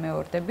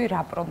მეორდები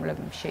რა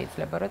პრობლემები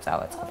შეიძლება რომ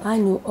წავაწყოთ?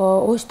 ანუ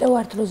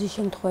ოსტეოართროზის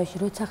შემთხვევაში,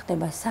 როცა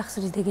ხდება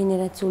სახსრის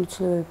დეგენერაციული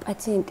ცვლილებები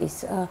პაციენტის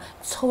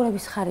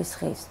ცხოვრების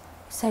ხარისხის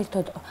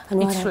საერთოდ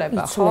ანუ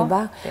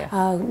იცვლება.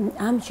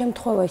 ამ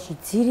შემთხვევაში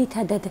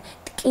ძირითადად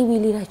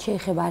ტკივილი რაც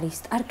შეეხება არის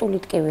სტარტული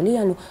ტკივილი,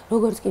 ანუ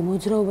როგორც კი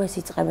მოძრაობას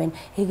იწყებენ,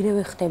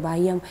 ეგრევე ხდება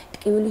აი ამ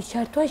ტკივილის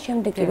ჩართვა,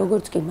 შემდეგ კი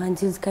როგორც კი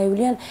მანძილს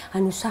გაივლიან,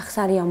 ანუ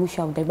სახსარი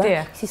ამუშავდება,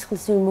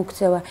 სისხლის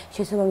მოქცევა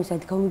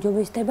შესაბამისად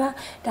გაუმჯობესდება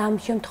და ამ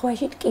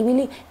შემთხვევაში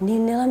ტკივილი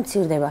ნელ-ნელა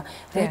მცირდება.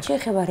 რაც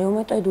შეეხება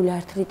რევმატოიდული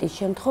ართრიტის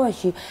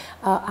შემთხვევაში,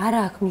 არა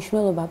აქვს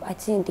მნიშვნელობა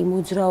პაციენტი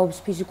მოძრაობს,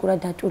 ფიზიკურად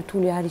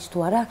დატვირთული არის თუ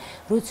არა,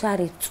 როცა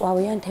არის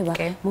მწვავე ანთება,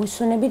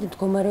 მოსვენებით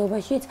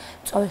მდგომარეობაშიც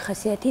მწვავე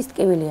ხასიათის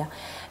ტკივილია.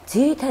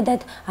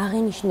 ძირითადად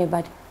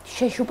აღინიშნებათ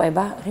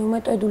შეშუპება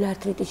რევმატოიდული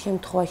ართრიტის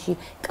შემთხვევაში,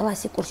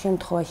 კლასიკურ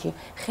შემთხვევაში,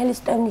 ხელის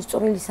ტევნის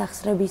წვრილის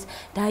ახსრების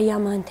და აი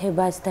ამ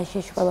ანთებას და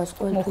შეშუპებას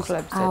ყოველთვის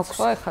აქვს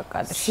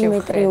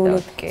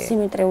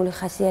სიმეტრიული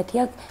ხასიათი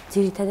აქვს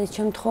ძირითადად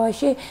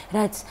შემთხვევაში,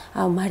 რაც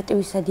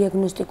მარტივი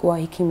სადიაგნოსტიკოა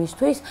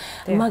იქიმისთვის,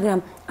 მაგრამ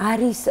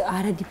არის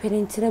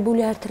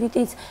არადიფერენცირებული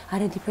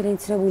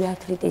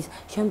ართრიტის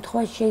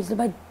შემთხვევაში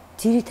შეიძლება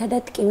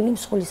ძირითადად ტკივილი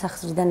მსხვილი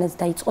სახსრიდანაც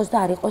დაიწყოს და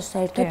არ იყოს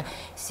საერთოდ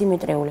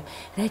სიმეტრიული.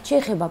 რაც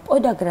შეეხება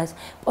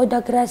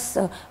პოდაგრას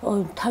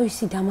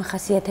თავისი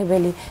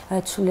დამახასიათებელი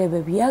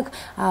ცვლილებები აქვს,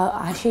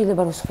 არ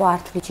შეიძლება რომ სხვა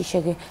ართრიტში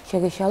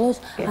შეგეშალოს.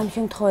 ამ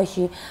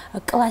შემთხვევაში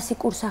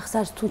კლასიკურ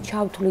სახსარს თუ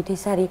ჩავთვლით,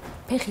 ეს არის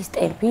ფეხის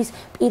ტერფის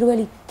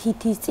პირველი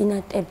თითის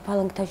წინა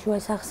ტერფ-ფალანგთა შუა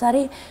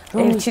სახსარი,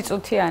 რომელიც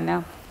წუთიანა.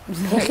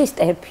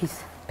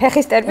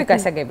 ფეხის ტერფი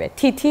გასაგებია.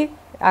 თითი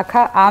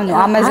აკა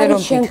ამაზე რომ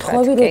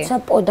შემთხვევები, როცა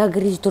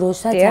პოდაგრის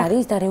დროსაც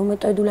არის და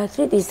რევმატოიდული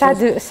ართრიტის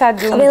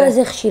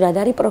ყველაზე ხშირად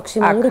არის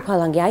პროქსიმალური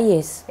ფალანგი, აი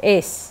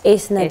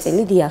ეს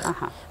ნაწილი, დიახ.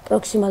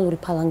 პროქსიმალური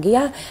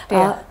ფალანგია.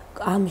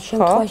 ამ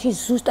შემთხვევაში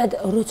ზუსტად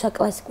როცა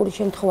კლასიკური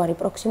შემთხვევა არის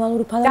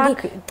პროქსიმალური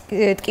ფალანგი,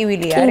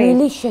 ტკივილი არის.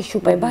 ტკივილის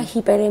შეშუპება,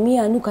 ჰიპერემია,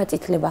 ანუ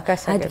გაწითლება.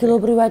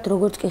 ადგილობრივად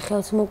როგორც კი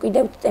ხელს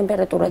მოვკიდებთ,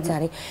 ტემპერატურაც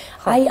არის.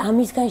 აი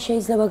ამისგან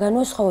შეიძლება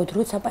განვასხვაოთ,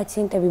 როცა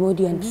პაციენტები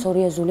მოდიან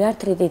ფსორიაზული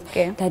ართრიტით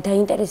და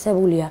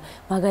დაინტერესებულია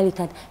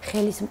მაგალითად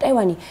ხელის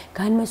მტევანი,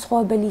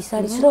 განმასხვავებელი ის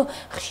არის, რომ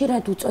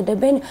ხშირად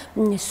უწოდებენ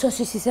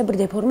სოსისისებრ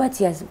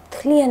დეფორმაციას.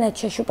 მთლიანად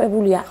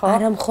შეშუპებულია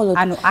არა მხოლოდ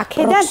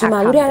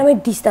პროქსიმალური, არამედ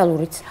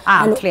დისტალურიც.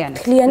 ანუ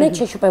მთლიანად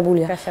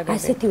შეშუპებულია.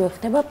 ასეთივე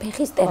ხდება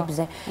ფეხის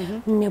ტერფზე.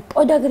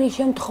 პოდაგრის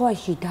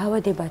შემთხვევაში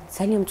დაავადება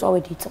ძალიან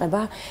მწვავედ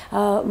იწყება.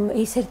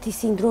 ეს ერთი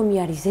სინდრომი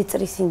არის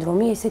ზეწრის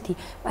სინდრომი. ესეთი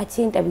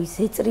პაციენტები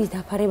ზეწრის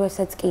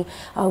დაფარებასაც კი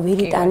ვერ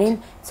იტანენ,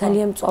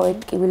 ძალიან მწვავედ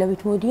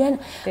ტკივილებით მოდიან.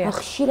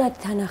 ხშირად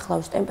თან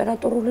ახლავს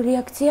ტემპერატურული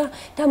რეაქცია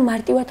და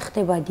მარტივად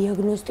ხდება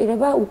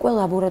დიაგნოსტირება უკვე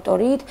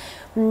ლაბორატორიით,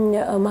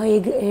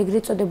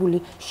 ეგრეთ წოდებული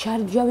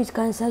შარდჟავის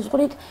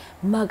განსაზღვრით,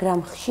 მაგრამ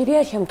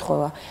ხშირია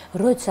შემთხვევა,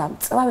 როცა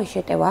მწვავე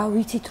შეტევა,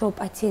 ვიცით რომ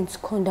პაციენტს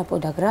ჰქონდა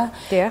პოდაგრა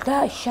და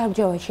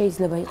შარჯავა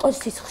შეიძლება იყოს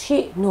სისხლში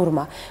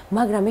ნორმა,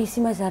 მაგრამ ეს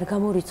იმას არ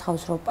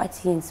გამორიცხავს, რომ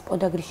პაციენტს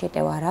პოდაგრის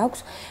შეტევა არ აქვს,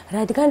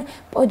 რადგან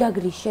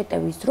პოდაგრის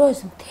შეტევის დროს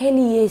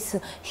მთელი ეს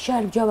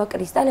შარჯავა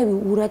კრისტალები,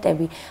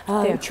 ურატები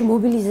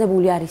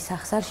მობილიზებული არის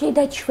სახსარში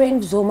და ჩვენ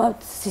ვზომავთ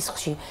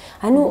სისხლში.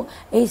 ანუ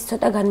ეს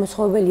ცოტა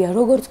განმასხვავებელია,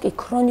 როგორც კი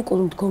ქრონიკულ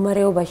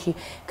მდგომარეობაში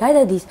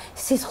გადადის,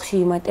 სისხლში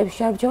იმატებს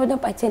შარჯავა და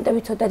პაციენტები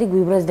ცოტათი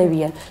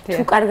გვიბრაზდებიან.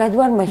 თუ კარგად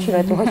ვარ, მაშინ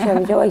რატოა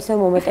შარჯავა ისე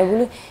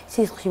მომეტებული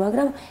სისხლში,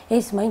 მაგრამ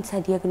ეს მაინც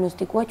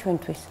სადიაგნოსტიკოა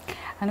ჩვენთვის.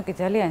 ანუ კი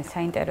ძალიან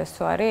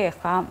საინტერესო არის,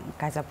 ეხლა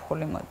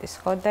გაზაფხული მოდის,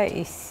 ხო და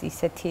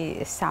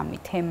ისეთი სამი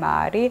თემა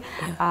არის.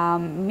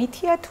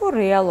 მითია თუ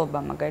რეალობა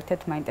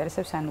მაგალითად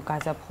მაინტერესებს, ანუ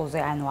გაზაფხულზე,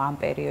 ანუ ამ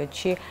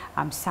პერიოდში,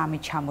 ამ სამი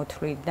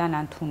ჩამოთვლიდან,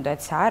 ან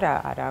თუნდაც არა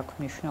აქვს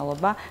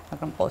მნიშვნელობა,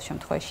 მაგრამ ყოველ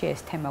შემთხვევაში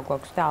ეს თემა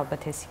გვაქვს და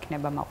ალბათ ეს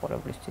იქნება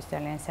მაყურებლისთვის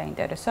ძალიან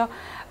საინტერესო,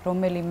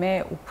 რომელიმე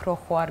უფრო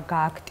ხო არ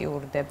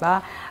გააქტიურდება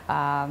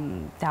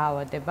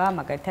დაავადება,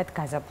 მაგალითად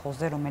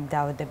გაზაფხულზე, რომელი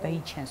დაავადება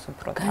იჩენს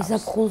უფრო თავს.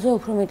 გაზაფხულზე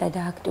უფრო მეტად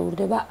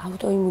აქტიურდება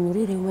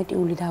ავტოიმუნური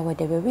რევმატიული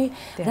დაავადებები,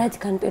 რაც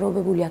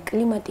განპირობებულია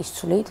კლიმატის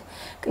ცვლით.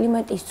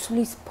 კლიმატის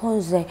ცვლის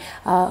ფონზე,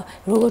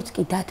 როგორც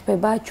კი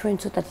დათბება, ჩვენ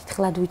ცოტათი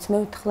თხლად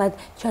ვიცმევთ, თხლად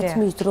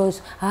ჩაცმის დროს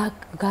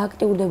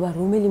გააქტიურდება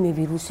რომელიმე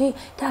ვირუსი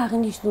და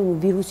აღნიშნული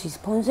ვირუსის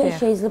ფონზე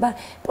შეიძლება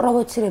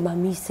პროვოცირება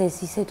მისცეს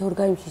ისეთ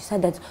ორგანიზმში,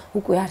 სადაც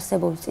უკვე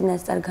არსებობს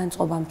წინასწარ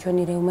განწყობა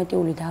ჩვენი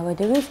რევმატიული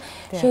დაავადების,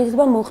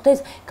 შეიძლება მოხდეს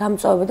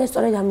გამწვავება და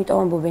სწორედ ამიტომ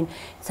ამბობენ,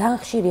 ძალიან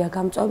ხშირია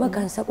გამწვავება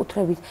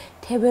განსაკუთრებით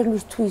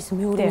თებერვლის თვის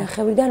მეორე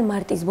ნახევრიდან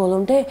მარტის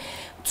ბოლომდე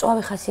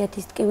მწვავე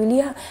ხასიათის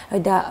ტკივილია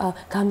და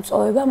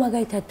გამწვავება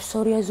მაგალითად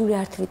ფსორიაზული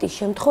ართრიტის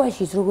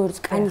შემთხვევაში, როგორც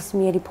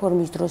კანისმიერი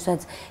ფორმის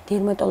დროსაც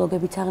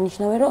დერმატოლოგებიც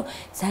აღნიშნავენ, რომ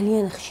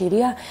ძალიან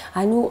ხშირია,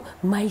 ანუ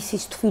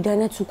მაისის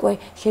თვიდანაც უკვე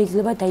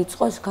შეიძლება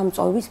დაიწყოს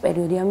გამწვავების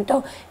პერიოდი,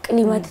 ამიტომ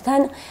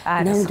კლიმატთან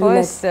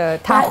ნამდვილად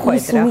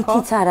თანხვედრა, ხო?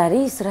 მითიც არ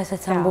არის,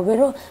 რასაც ამბობენ,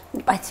 რომ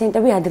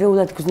პაციენტები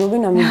ადრეულად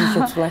გრძნობენ ამინდის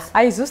შეცვლას.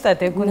 აი ზუსტად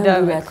ეგ უნდა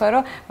მეთქვა,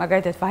 რომ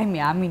მაგალითად ვაიმე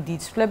ამინდი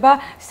იცვლება,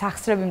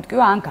 სახსრები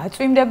მტკივა, ან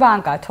გაწვიმდება,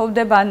 ან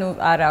გათოვდება, ანუ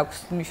არ აქვს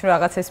მნიშვნელობა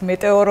რაღაცას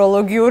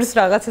მეტეოროლოგიურს,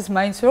 რაღაცას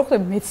მაინც რო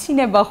ხდება,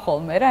 მეცინება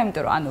ხოლმე რა,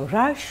 იმიტომ რომ ანუ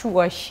რა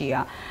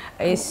შუაშია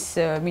ეს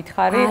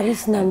მითხარი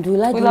არის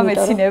ნამდვილად ყველა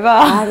მეცინება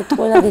არ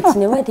ყველა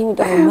მეცინებათ,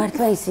 იმიტომ რომ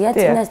მართლა ისეა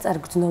წინასწარ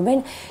გრძნობენ.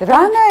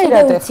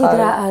 რანაირად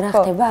რა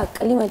ხდება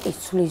კლიმატის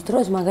ცვლის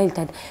დროს,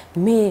 მაგალითად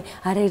მე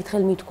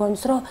არაერთხელ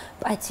მithქვამს, რომ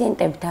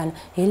პაციენტებთან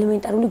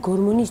ელემენტარული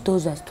გორმონის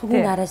დოზას,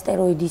 თუნდაც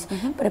არასტეროიდის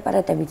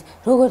პრეპარატებით,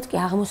 როგორც კი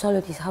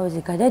აღმოსავლეთის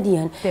ჰავაზე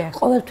გადადიან,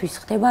 ყოველთვის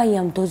ხდება აი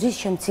ამ დოზის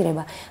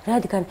შემცირება,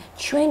 რადგან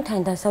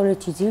ჩვენთან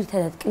დასავლეთში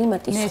ძირითადად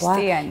კლიმატი სხვა,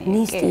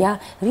 ნესტია,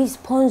 რის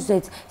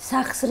ფონზეც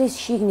სახსრის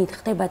შიგნით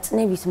ხდება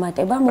წნევის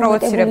მატება,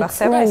 პროვოცირება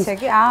ხდება, ესე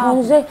იგი,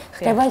 ფონზე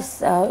ხდება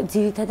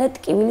ძირითადად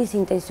ტკივილის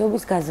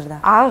ინტენსივობის გაზრდა.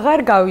 აღარ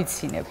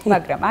გავიცინებთ,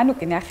 მაგრამ ანუ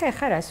კი ნახე,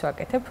 ახლა რას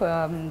ვაკეთებ?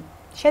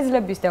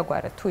 შეძლებს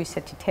დაგვარა თუ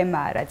ისეთი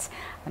თემაა, რაც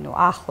ანუ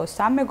ახლოს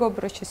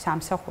სამეგობროში,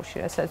 სამსახურში,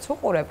 რასაც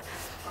უყურებ,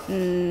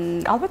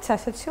 ალბათ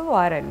სასაცილო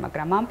არ არის,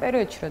 მაგრამ ამ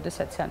პერიოდში,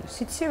 როდესაც ანუ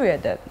სიცივეა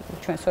და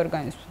ჩვენს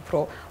ორგანიზმს უფრო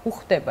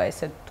უხდება,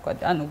 ესე თქვა,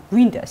 ანუ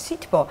გვინდა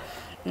სითბო,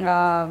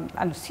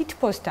 ანუ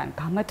სითბოსთან,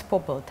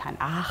 გამათბობელთან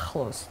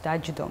ახლოს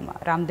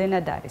დაჯდომა,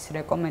 რამდენად არის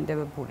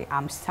რეკომენდებული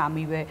ამ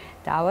სამივე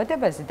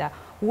დაავადებაზე და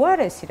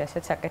უარესი,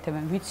 რასაც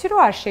აკეთებენ, ვიცი რომ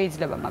არ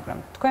შეიძლება, მაგრამ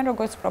თქვენ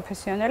როგორც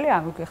პროფესიონალი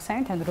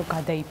ამიგიხსენით, ანუ რომ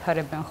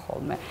გადაიფარებენ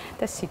ხოლმე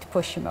და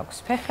სითბოში მაქვს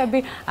ფეხები,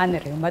 ან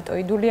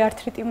რევმატოიდული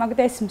ართრიტი მაქვს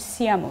და ეს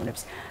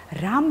მსიამოვნებს.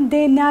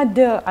 რამდენად,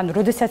 ანუ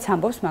როდესაც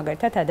ამბობს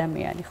მაგალითად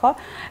ადამიანი, ხო?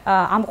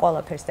 ამ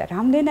ყველაფერს და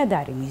რამდენად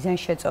არის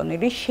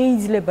მიზანშეწონილი,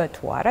 შეიძლება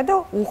თუ არა და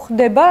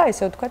უხდება,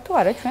 ესე ვთქვათ, თუ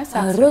არა ჩვენ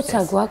სახსრებს. როცა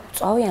გვაქვს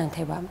მწვავე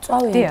ანთება,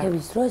 მწვავე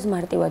ანთების დროს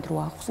მარტივად რო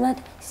ახსნათ,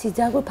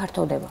 სიძარღვი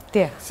ფართოვდება.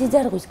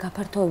 სიძარღვის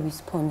გაფართოების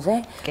ფონზე,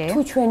 თუ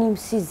ჩვენი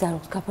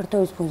სიძარღვის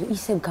გაფართოების ფონზე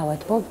ისევ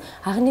გავათბობთ,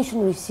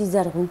 აღნიშნული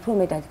სიძარღვი უფრო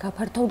მეტად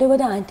გაფართოვდება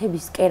და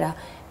ანთების კერა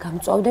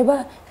გამწვავდება,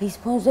 რის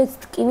ფონზეც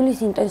ტკივილის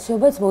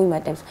ინტენსივობაც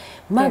მოიმატებს.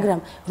 მაგრამ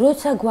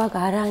როცა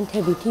გვაქვს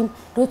არაანთებითი,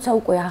 როცა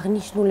უკვე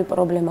აღნიშნული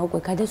პრობლემა უკვე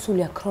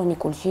გადასულია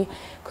ქრონიკულში,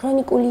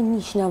 ქრონიკული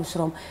ნიშნავს,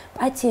 რომ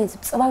პაციენტს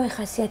მწვავე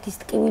ხასიათის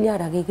ტკივილი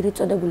არ აქვს, ეგრეთ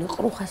წოდებული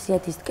ყრუ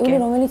ხასიათის ტკივილი,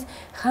 რომელიც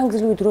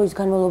ხანგრძლივი დროის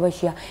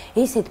განმავლობაშია.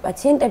 ესეთ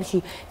პაციენტებში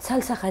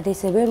ცალსახად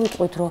ესე ვერ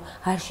ვიტყვით, რომ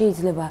არ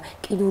შეიძლება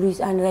კიდურის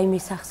ან რაიმე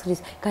სახსრის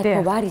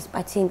გათბობა. არის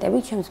პაციენტები,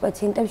 ჩემს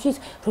პაციენტებში,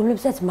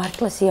 რომლებსაც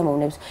მართლა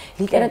სიამოვნებს.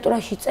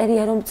 ლიტერატურაში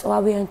წერია, რომ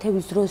მწვავე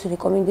ანთების დროს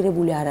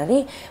რეკომენდირებული არ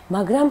არის,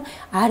 მაგრამ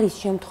არის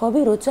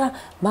შემთხვევები, როცა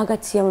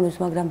მაგაც სიამოვნებს,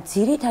 მაგრამ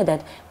ძირითადად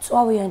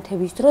მწვავე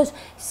ანთების დროს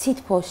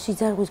სითბოს,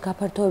 სიძარღვის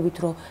გაფართოებით,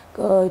 რომ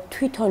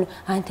თვითონ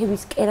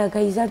ანთების კერა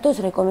გაიზარდოს,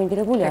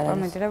 რეკომენდირებული არ არის.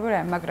 რეკომენდირებული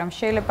არ, მაგრამ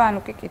შეიძლება ანუ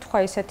კი კითხვა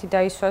ისეთი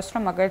დაისვას,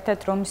 რომ მაგალითად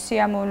რომ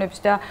სიამოვნებს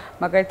და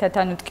მაგალითად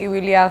ანუ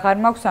ტკივილი აღარ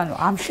მაქვს, ანუ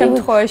ამ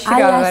შემთხვევაში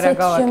რა არა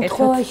გავაკეთოთ. ამ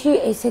შემთხვევაში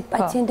ესეთ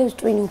პაციენტებს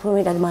ტვინი უფრო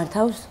მეტად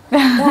მართავს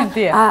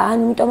და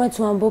ამიტომაც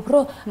ვამბობ,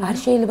 რომ არ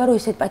შეიძლება რომ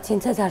ესეთ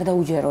პაციენტსაც არ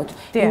დაუჯეროთ.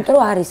 იმიტომ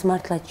რომ არის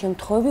მართლაც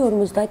შემთხვევები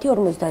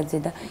 50-50-ზე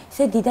და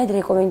ისე დიდად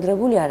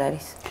რეკომენდირებული არ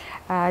არის.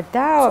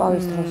 და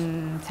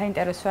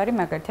საინტერესო არის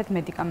მაგალითად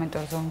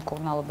მედიკამენტოზურ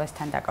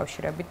მკურნალობასთან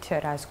დაკავშირებით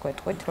რას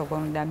გვეტყვით, როგორ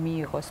უნდა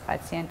მიიღოს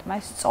პაციენტმა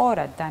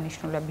სწორად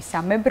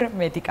დანიშნულებისამებრ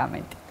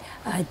მედიკამენტი.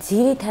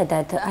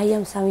 ძირითადად აი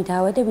ამ სამი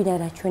დაავადებიდან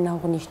რაც ჩვენ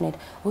აღვნიშნეთ,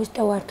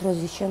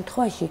 ოსტეოარტროზის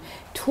შემთხვევაში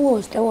თუ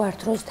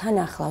ოსტეოარტროზთან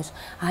ახლავს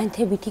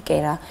ანთებითი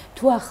კერა,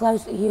 თუ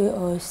ახლავს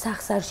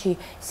სახსარში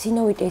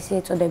სინოვიტი ესე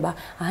ეწოდება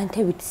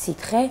ანთებით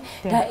სითხე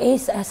და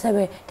ეს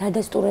ასევე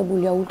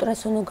დადასტურებულია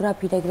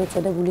ულტრასონოგრაფიით, ეგრეთ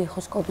წოდებული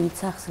ეხოსკოპიით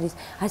სახსრის,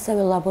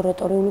 ასევე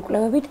ლაბორატორიული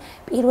კვლევებით,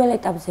 პირველ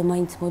ეტაპზე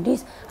მაინც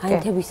მოდის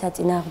ანთების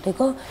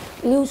საწინააღმდეგო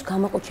პლუს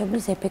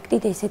გამოყუჩებლის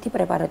ეფექტით ესეთი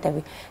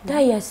პრეპარატები. და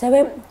აი ასევე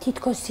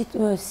თითქოს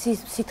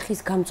სითხის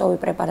გამწვავი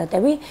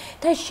პრეპარატები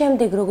და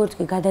შემდეგ როგორც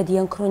კი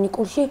გადადიან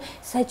ქრონიკულში,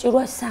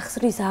 საჭიროა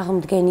სახსრის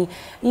აღმდგენი,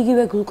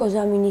 იგივე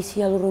გლუკოზამინის,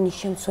 ჰიალურონის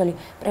შემცველი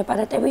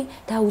პრეპარატები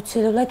და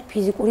აუცილებლად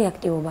ფიზიკური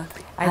აქტივობა.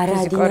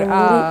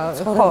 არადინამიური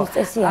ცხოვრების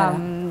წესი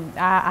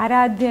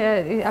არა.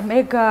 მე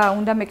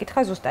უნდა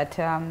მეკითხა ზუსტად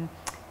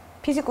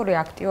ფიზიკური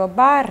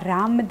აქტივობა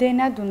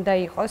რამდენად უნდა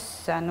იყოს,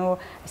 ანუ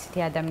ესეთი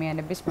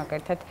ადამიანების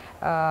მაგალითად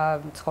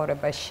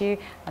ცხოვრებაში,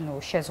 ანუ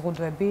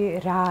შეზღუდვები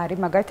რა არის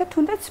მაგალითად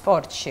თუნდაც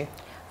სპორტში.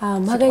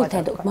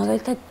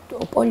 მაგალითად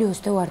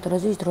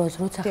პოლიოსტეოარტროზის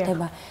დროს როცა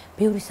ხდება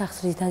ბევრი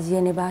სახსრის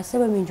დაზიანება,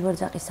 ასევე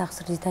მინჯვარძაყის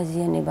სახსრის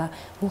დაზიანება,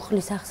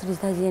 მუხლის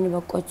სახსრის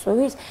დაზიანება,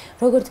 კვეწვის,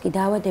 როგორც კი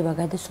დაავადება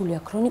გადასულია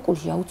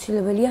ქრონიკულში,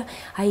 აუცილებელია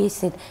აი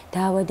ესეთ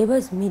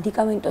დაავადებას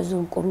მედიკამენტოზურ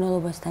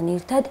მკურნალობასთან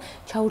ერთად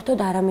ჩაურთოთ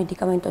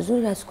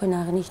არამედიკამენტოზური, რაც თქვენ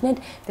აღნიშნეთ,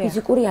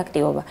 ფიზიკური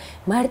აქტივობა.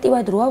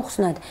 მარტივად რო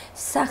ავხსნათ,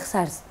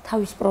 სახსარს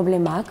თავის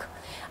პრობლემა აქვს.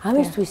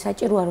 ამისთვის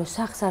საჭიროა რომ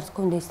სახსარს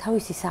გქონდეს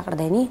თავისი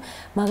საყრდენი,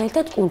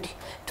 მაგალითად კუნთი.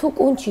 თუ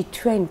კუნთში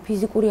ჩვენ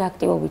ფიზიკური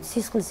აქტივობით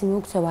სისხლის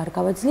მიმოქცევა არ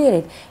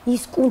გავაძლიერებთ,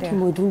 ის კუნთი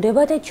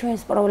მოდუნდება და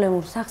ჩვენს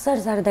პრობლემურ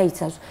სახსარს არ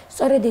დაიცავს.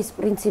 სწორედ ეს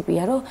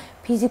პრინციპია, რომ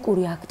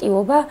ფიზიკური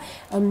აქტივობა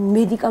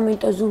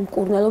მედიკამენტოზურ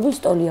მკურნალობის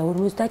ტოლია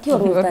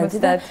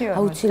 50-50 და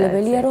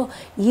აუცილებელია რომ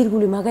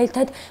ირგვლივ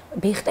მაგალითად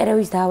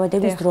ბეხტერევის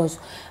დაავადების დროს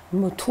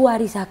თუ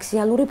არის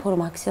აქსიალური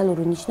ფორმა,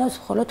 აქსიალური ნიშნავს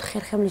მხოლოდ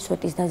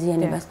ხერხემლისვეტის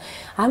დაზიანებას.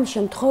 ამ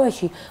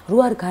შემთხვევაში რო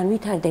არ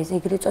განვითარდეს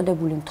ეგრეთ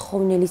წოდებული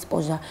მთხოვნელის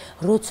პოზა,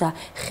 როცა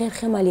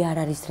ხერხემალი არ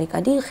არის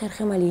რეკადი,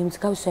 ხერხემალი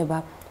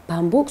ემსგავსება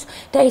ბამბუქს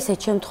და ესეთ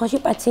შემთხვევაში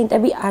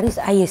პაციენტები არის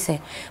აი ესე.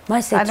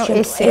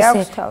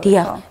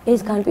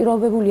 ეს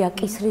განპირობებულია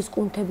კისრის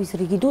კუნთების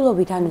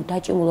რიგიდულობით, ანუ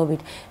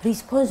დაჭიმულობით,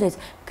 რის ფონზეც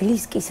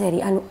გლისკისერი,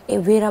 ანუ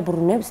ვერ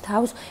აბრუნებს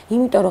თავს,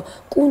 იმიტომ რომ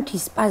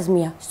კუნთის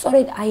სპაზმია.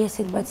 სწორედ აი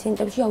ესეთ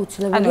პაციენტებში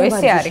აუცილებელია ვარჯიში.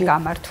 ანუ ეს არის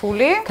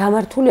გამართული?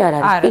 გამართული არ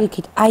არის.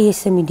 პირიქით, აი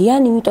ესე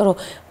მიდიან, იმიტომ რომ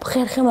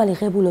ხერხემალი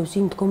ღებულობს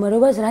იმ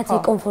მდგომარეობას, რაც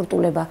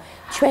ეკომფორტულება.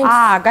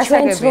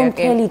 ჩვენს რომ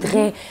მთელი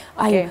დღე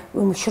აი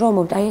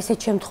შრომობთ, აი ესეთ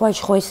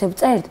შემთხვევაში ხო ესე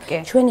ვწერთ,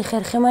 ჩვენი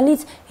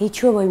ხერხემალიც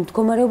ეჩვევა იმ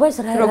მდგომარეობას,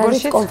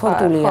 რაც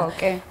კომფორტულია.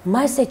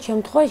 მასეთ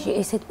შემთხვევაში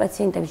ესეთ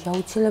პაციენტებში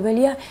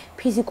აუცილებელია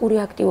ფიზიკური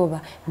აქტივობა,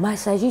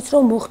 მასაჟიც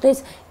რომ მოხდეს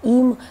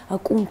იმ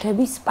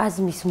კუნთების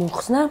სპაზმის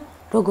მოხსნა,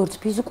 როგორც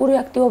ფიზიკური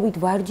აქტივობით,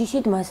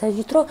 ვარჯიშით,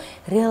 მასაჟით, რომ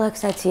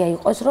რელაქსაცია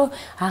იყოს, რომ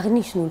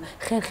აღნიშნულ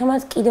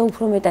ხერხემალს კიდევ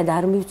უფრო მეტად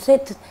არ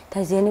მივცეთ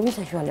დაზიანების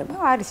საშუალება.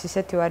 არის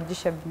ისეთი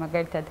ვარჯიშები,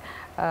 მაგალითად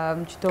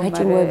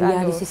გაჭიმვები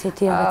არის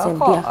ისეთი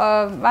რაღაცები.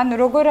 ანუ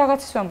როგორ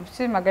რაღაცას ვამბობთ,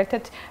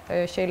 მაგალითად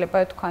შეიძლება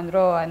თქვან,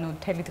 რომ ანუ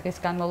მთელი დღის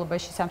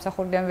განმავლობაში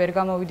სამსახურიდან ვერ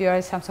გამოვიდივარ,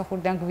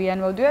 სამსახურიდან გვიან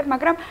მოვდივარ,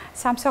 მაგრამ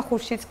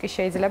სამსახურშიც კი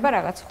შეიძლება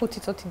რაღაც 5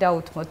 წუთი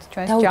დაუთმოთ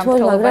ჩვენს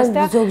ჯანმრთელობას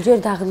და ზოგჯერ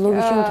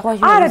დაღლილობის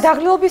შემთხვევაში. არა,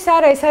 დაღლილობის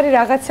არა, ეს არის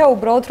რაღაცა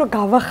უბრალოდ რომ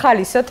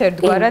გავახალისოთ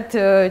ერთგვარად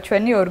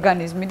ჩვენი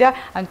ორგანიზმი და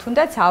ან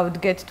თუნდაც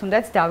ავდგეთ,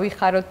 თუნდაც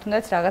დავიხაროთ,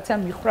 თუნდაც რაღაცა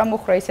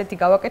მიხვრა-მოხრა ისეთი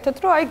გავაკეთოთ,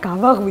 რომ აი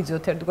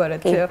გავაღვიძოთ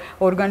ერთგვარად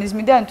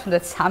ორგანიზმი და ან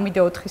თუნდაც 3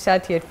 და 4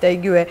 საათი ერთ და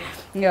იგივე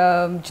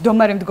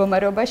ჯდომარე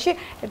მდგომარეობაში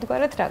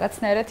ერთგვარად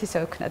რაღაცნაირად ისე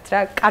ვქნათ რა,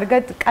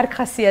 კარგ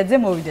ხასიათზე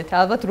მოვიდეთ.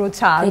 ალბათ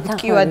როცა არ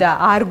ვკივა და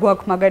არ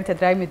გვაქვს მაგალითად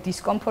რაიმე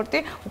დისკომფორტი,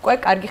 უკვე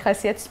კარგი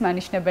ხასიათის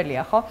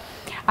მანიშნებელია, ხო?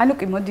 ანუ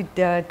კი მოდი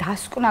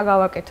დასკვნა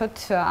გავაკეთოთ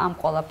ამ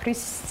ყველაფრის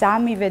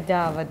სამივე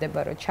დაავადება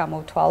რო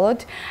ჩამოვთვალოთ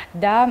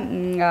და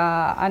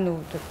ანუ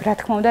რა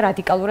თქმა უნდა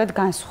რადიკალურად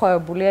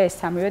განსხვავებულია ეს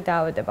სამივე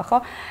დაავადება, ხო?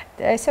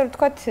 ესე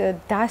ვთქვათ,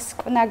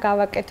 დასკვნა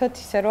გავაკეთოთ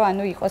ისე რომ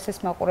ანუ იყოს ეს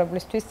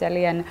მაყურებლისთვის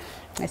ძალიან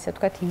ესე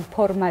ვთქვათ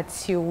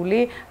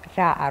ინფორმაციული,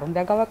 რა არ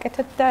უნდა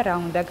გავაკეთოთ და რა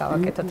უნდა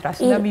გავაკეთოთ, რას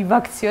უნდა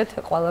მივაქციოთ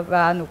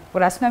ანუ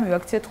რას უნდა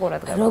მივაქციოთ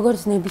ყურადღება.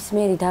 როგორც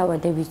ნებისმიერი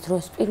დაავადების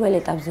დროს პირველ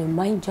ეტაპზე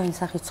მაინც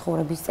ჯანსაღი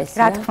ცხოვრების წესია.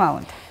 რა თქმა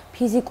უნდა.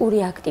 ფიზიკური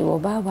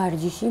აქტივობა,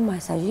 ვარჯიში,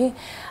 მასაჟი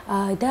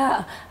და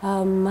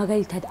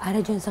მაგალითად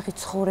არაჯანსაღი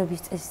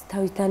ცხოვრების წესის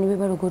თავის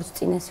დანებება, როგორც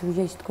წინა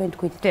სიუჟეტში თქვენ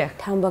თქვით,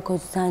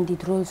 თამბაქოს ძალიან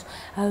დიდ როლს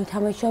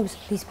თამაშობს,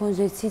 რის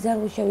ფონზეც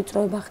სიზარღვე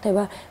ვიწროება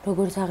ხდება,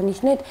 როგორც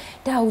აღნიშნეთ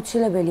და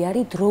აუცილებელი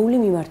არის დროული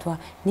მიმართვა.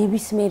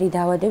 ნებისმიერი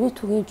დაავადების,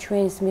 თუ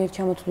ჩვენს მიერ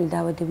ჩამოთვლილი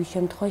დაავადების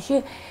შემთხვევაში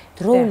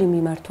დროული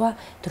მიმართვა,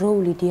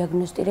 დროული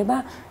დიაგნოსტირება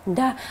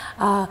და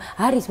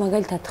არის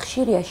მაგალითად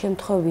ხშირია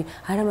შემთხვევები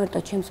არა მარტო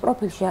ჩემს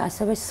პროფილში,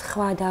 ასევე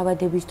სხვა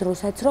დაავადების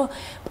დროსაც, რომ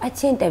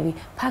პაციენტები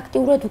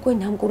ფაქტიურად უკვე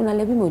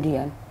ნამკურნალები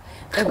მოდიან.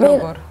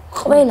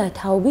 ყველა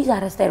თაობის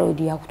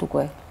არასტეროიდი აქვთ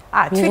უკვე.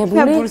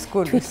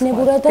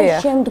 თვითნებურად და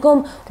შემდგომ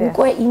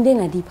უკვე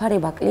იმდენად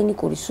იფარება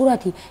კლინიკური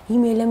სურათი,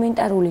 იმ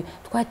ელემენტარული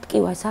თქვა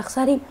ტკივას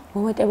ახსარი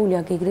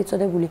მომეტებულია ეგრეთ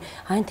წოდებული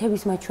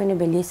ანთების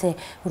მაჩვენებელი ესე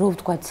რო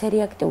ვთქვა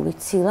სერიაქტიული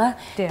ცილა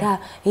და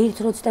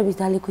ერითროციტების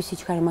დალექვის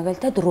სიჩქარე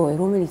მაგალითად როე,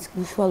 რომელიც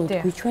უშუალოდ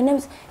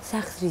გვიჩვენებს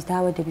სახსრის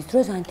დაავადების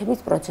დროს ანთების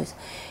პროცესს.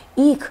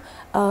 იქ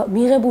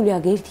მიღებული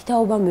აქ ერთი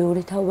თაობა,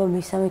 მეორე თაობა,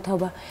 მესამე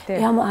თაობა,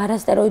 ამ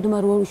არასტეროიდულმა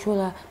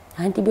როუშველა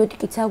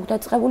ანტიბიოტიკიც აქვს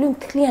დაწყებული,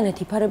 მთლიანად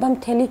იფარება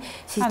მთელი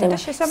სისტემა.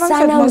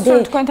 სანამდე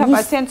თქვენთან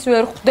პაციენტს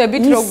ვერ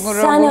ხვდებით როგორ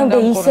სანამდე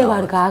ისევ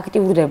არ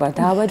გააქტიურდება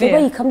დაავადება,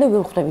 იქამდე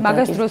ვერ ხვდებით.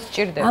 მაგას დროს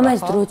სჭირდება. ამას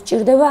დროს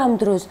სჭირდება, ამ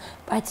დროს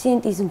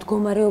პაციენტის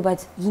მდგომარეობაც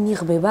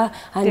ინიღბება,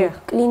 ანუ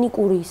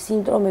კლინიკური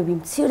სიმპტომები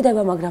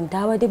მცირდება, მაგრამ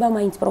დაავადება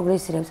მაინც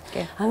პროგრესირებს.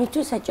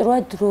 ამისთვის საჭიროა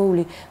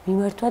დროული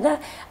მიმართვა და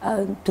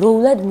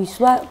დროულად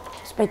მისვლა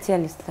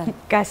სპეციალისტთან.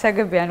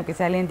 გასაგები, ანუ კი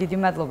ძალიან დიდი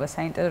მადლობა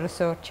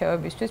საინტერესო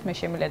რჩევებისთვის. მე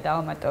შემიძლია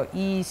დავამატო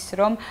ის,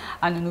 რომ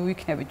ანუ ნუ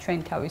ვიქნებით ჩვენ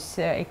თავის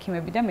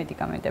ექიმები და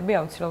მედიკამენტები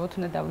აუცილებლად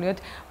უნდა დავლიოთ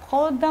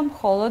მხოლოდ და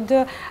მხოლოდ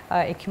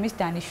ექიმის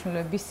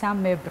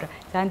დანიშნულებისამებრ.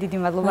 ძალიან დიდი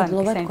მადლობა ანუ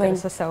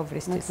საინტერესო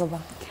საუბრისთვის.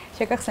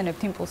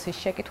 შეგახსენებთ იმპულსის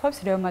შეკითხვებს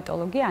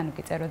რევმატოლოგი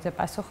ანუკი წეროძე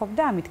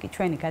პასუხობდა, ამით კი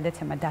ჩვენი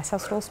გადაცემა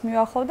დასასრულს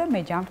მივახლოვდა.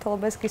 მე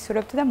ჯანმრთელობას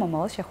გისურვებთ და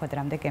მომავალ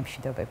შეხვედრამდე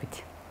გემშვიდობებით.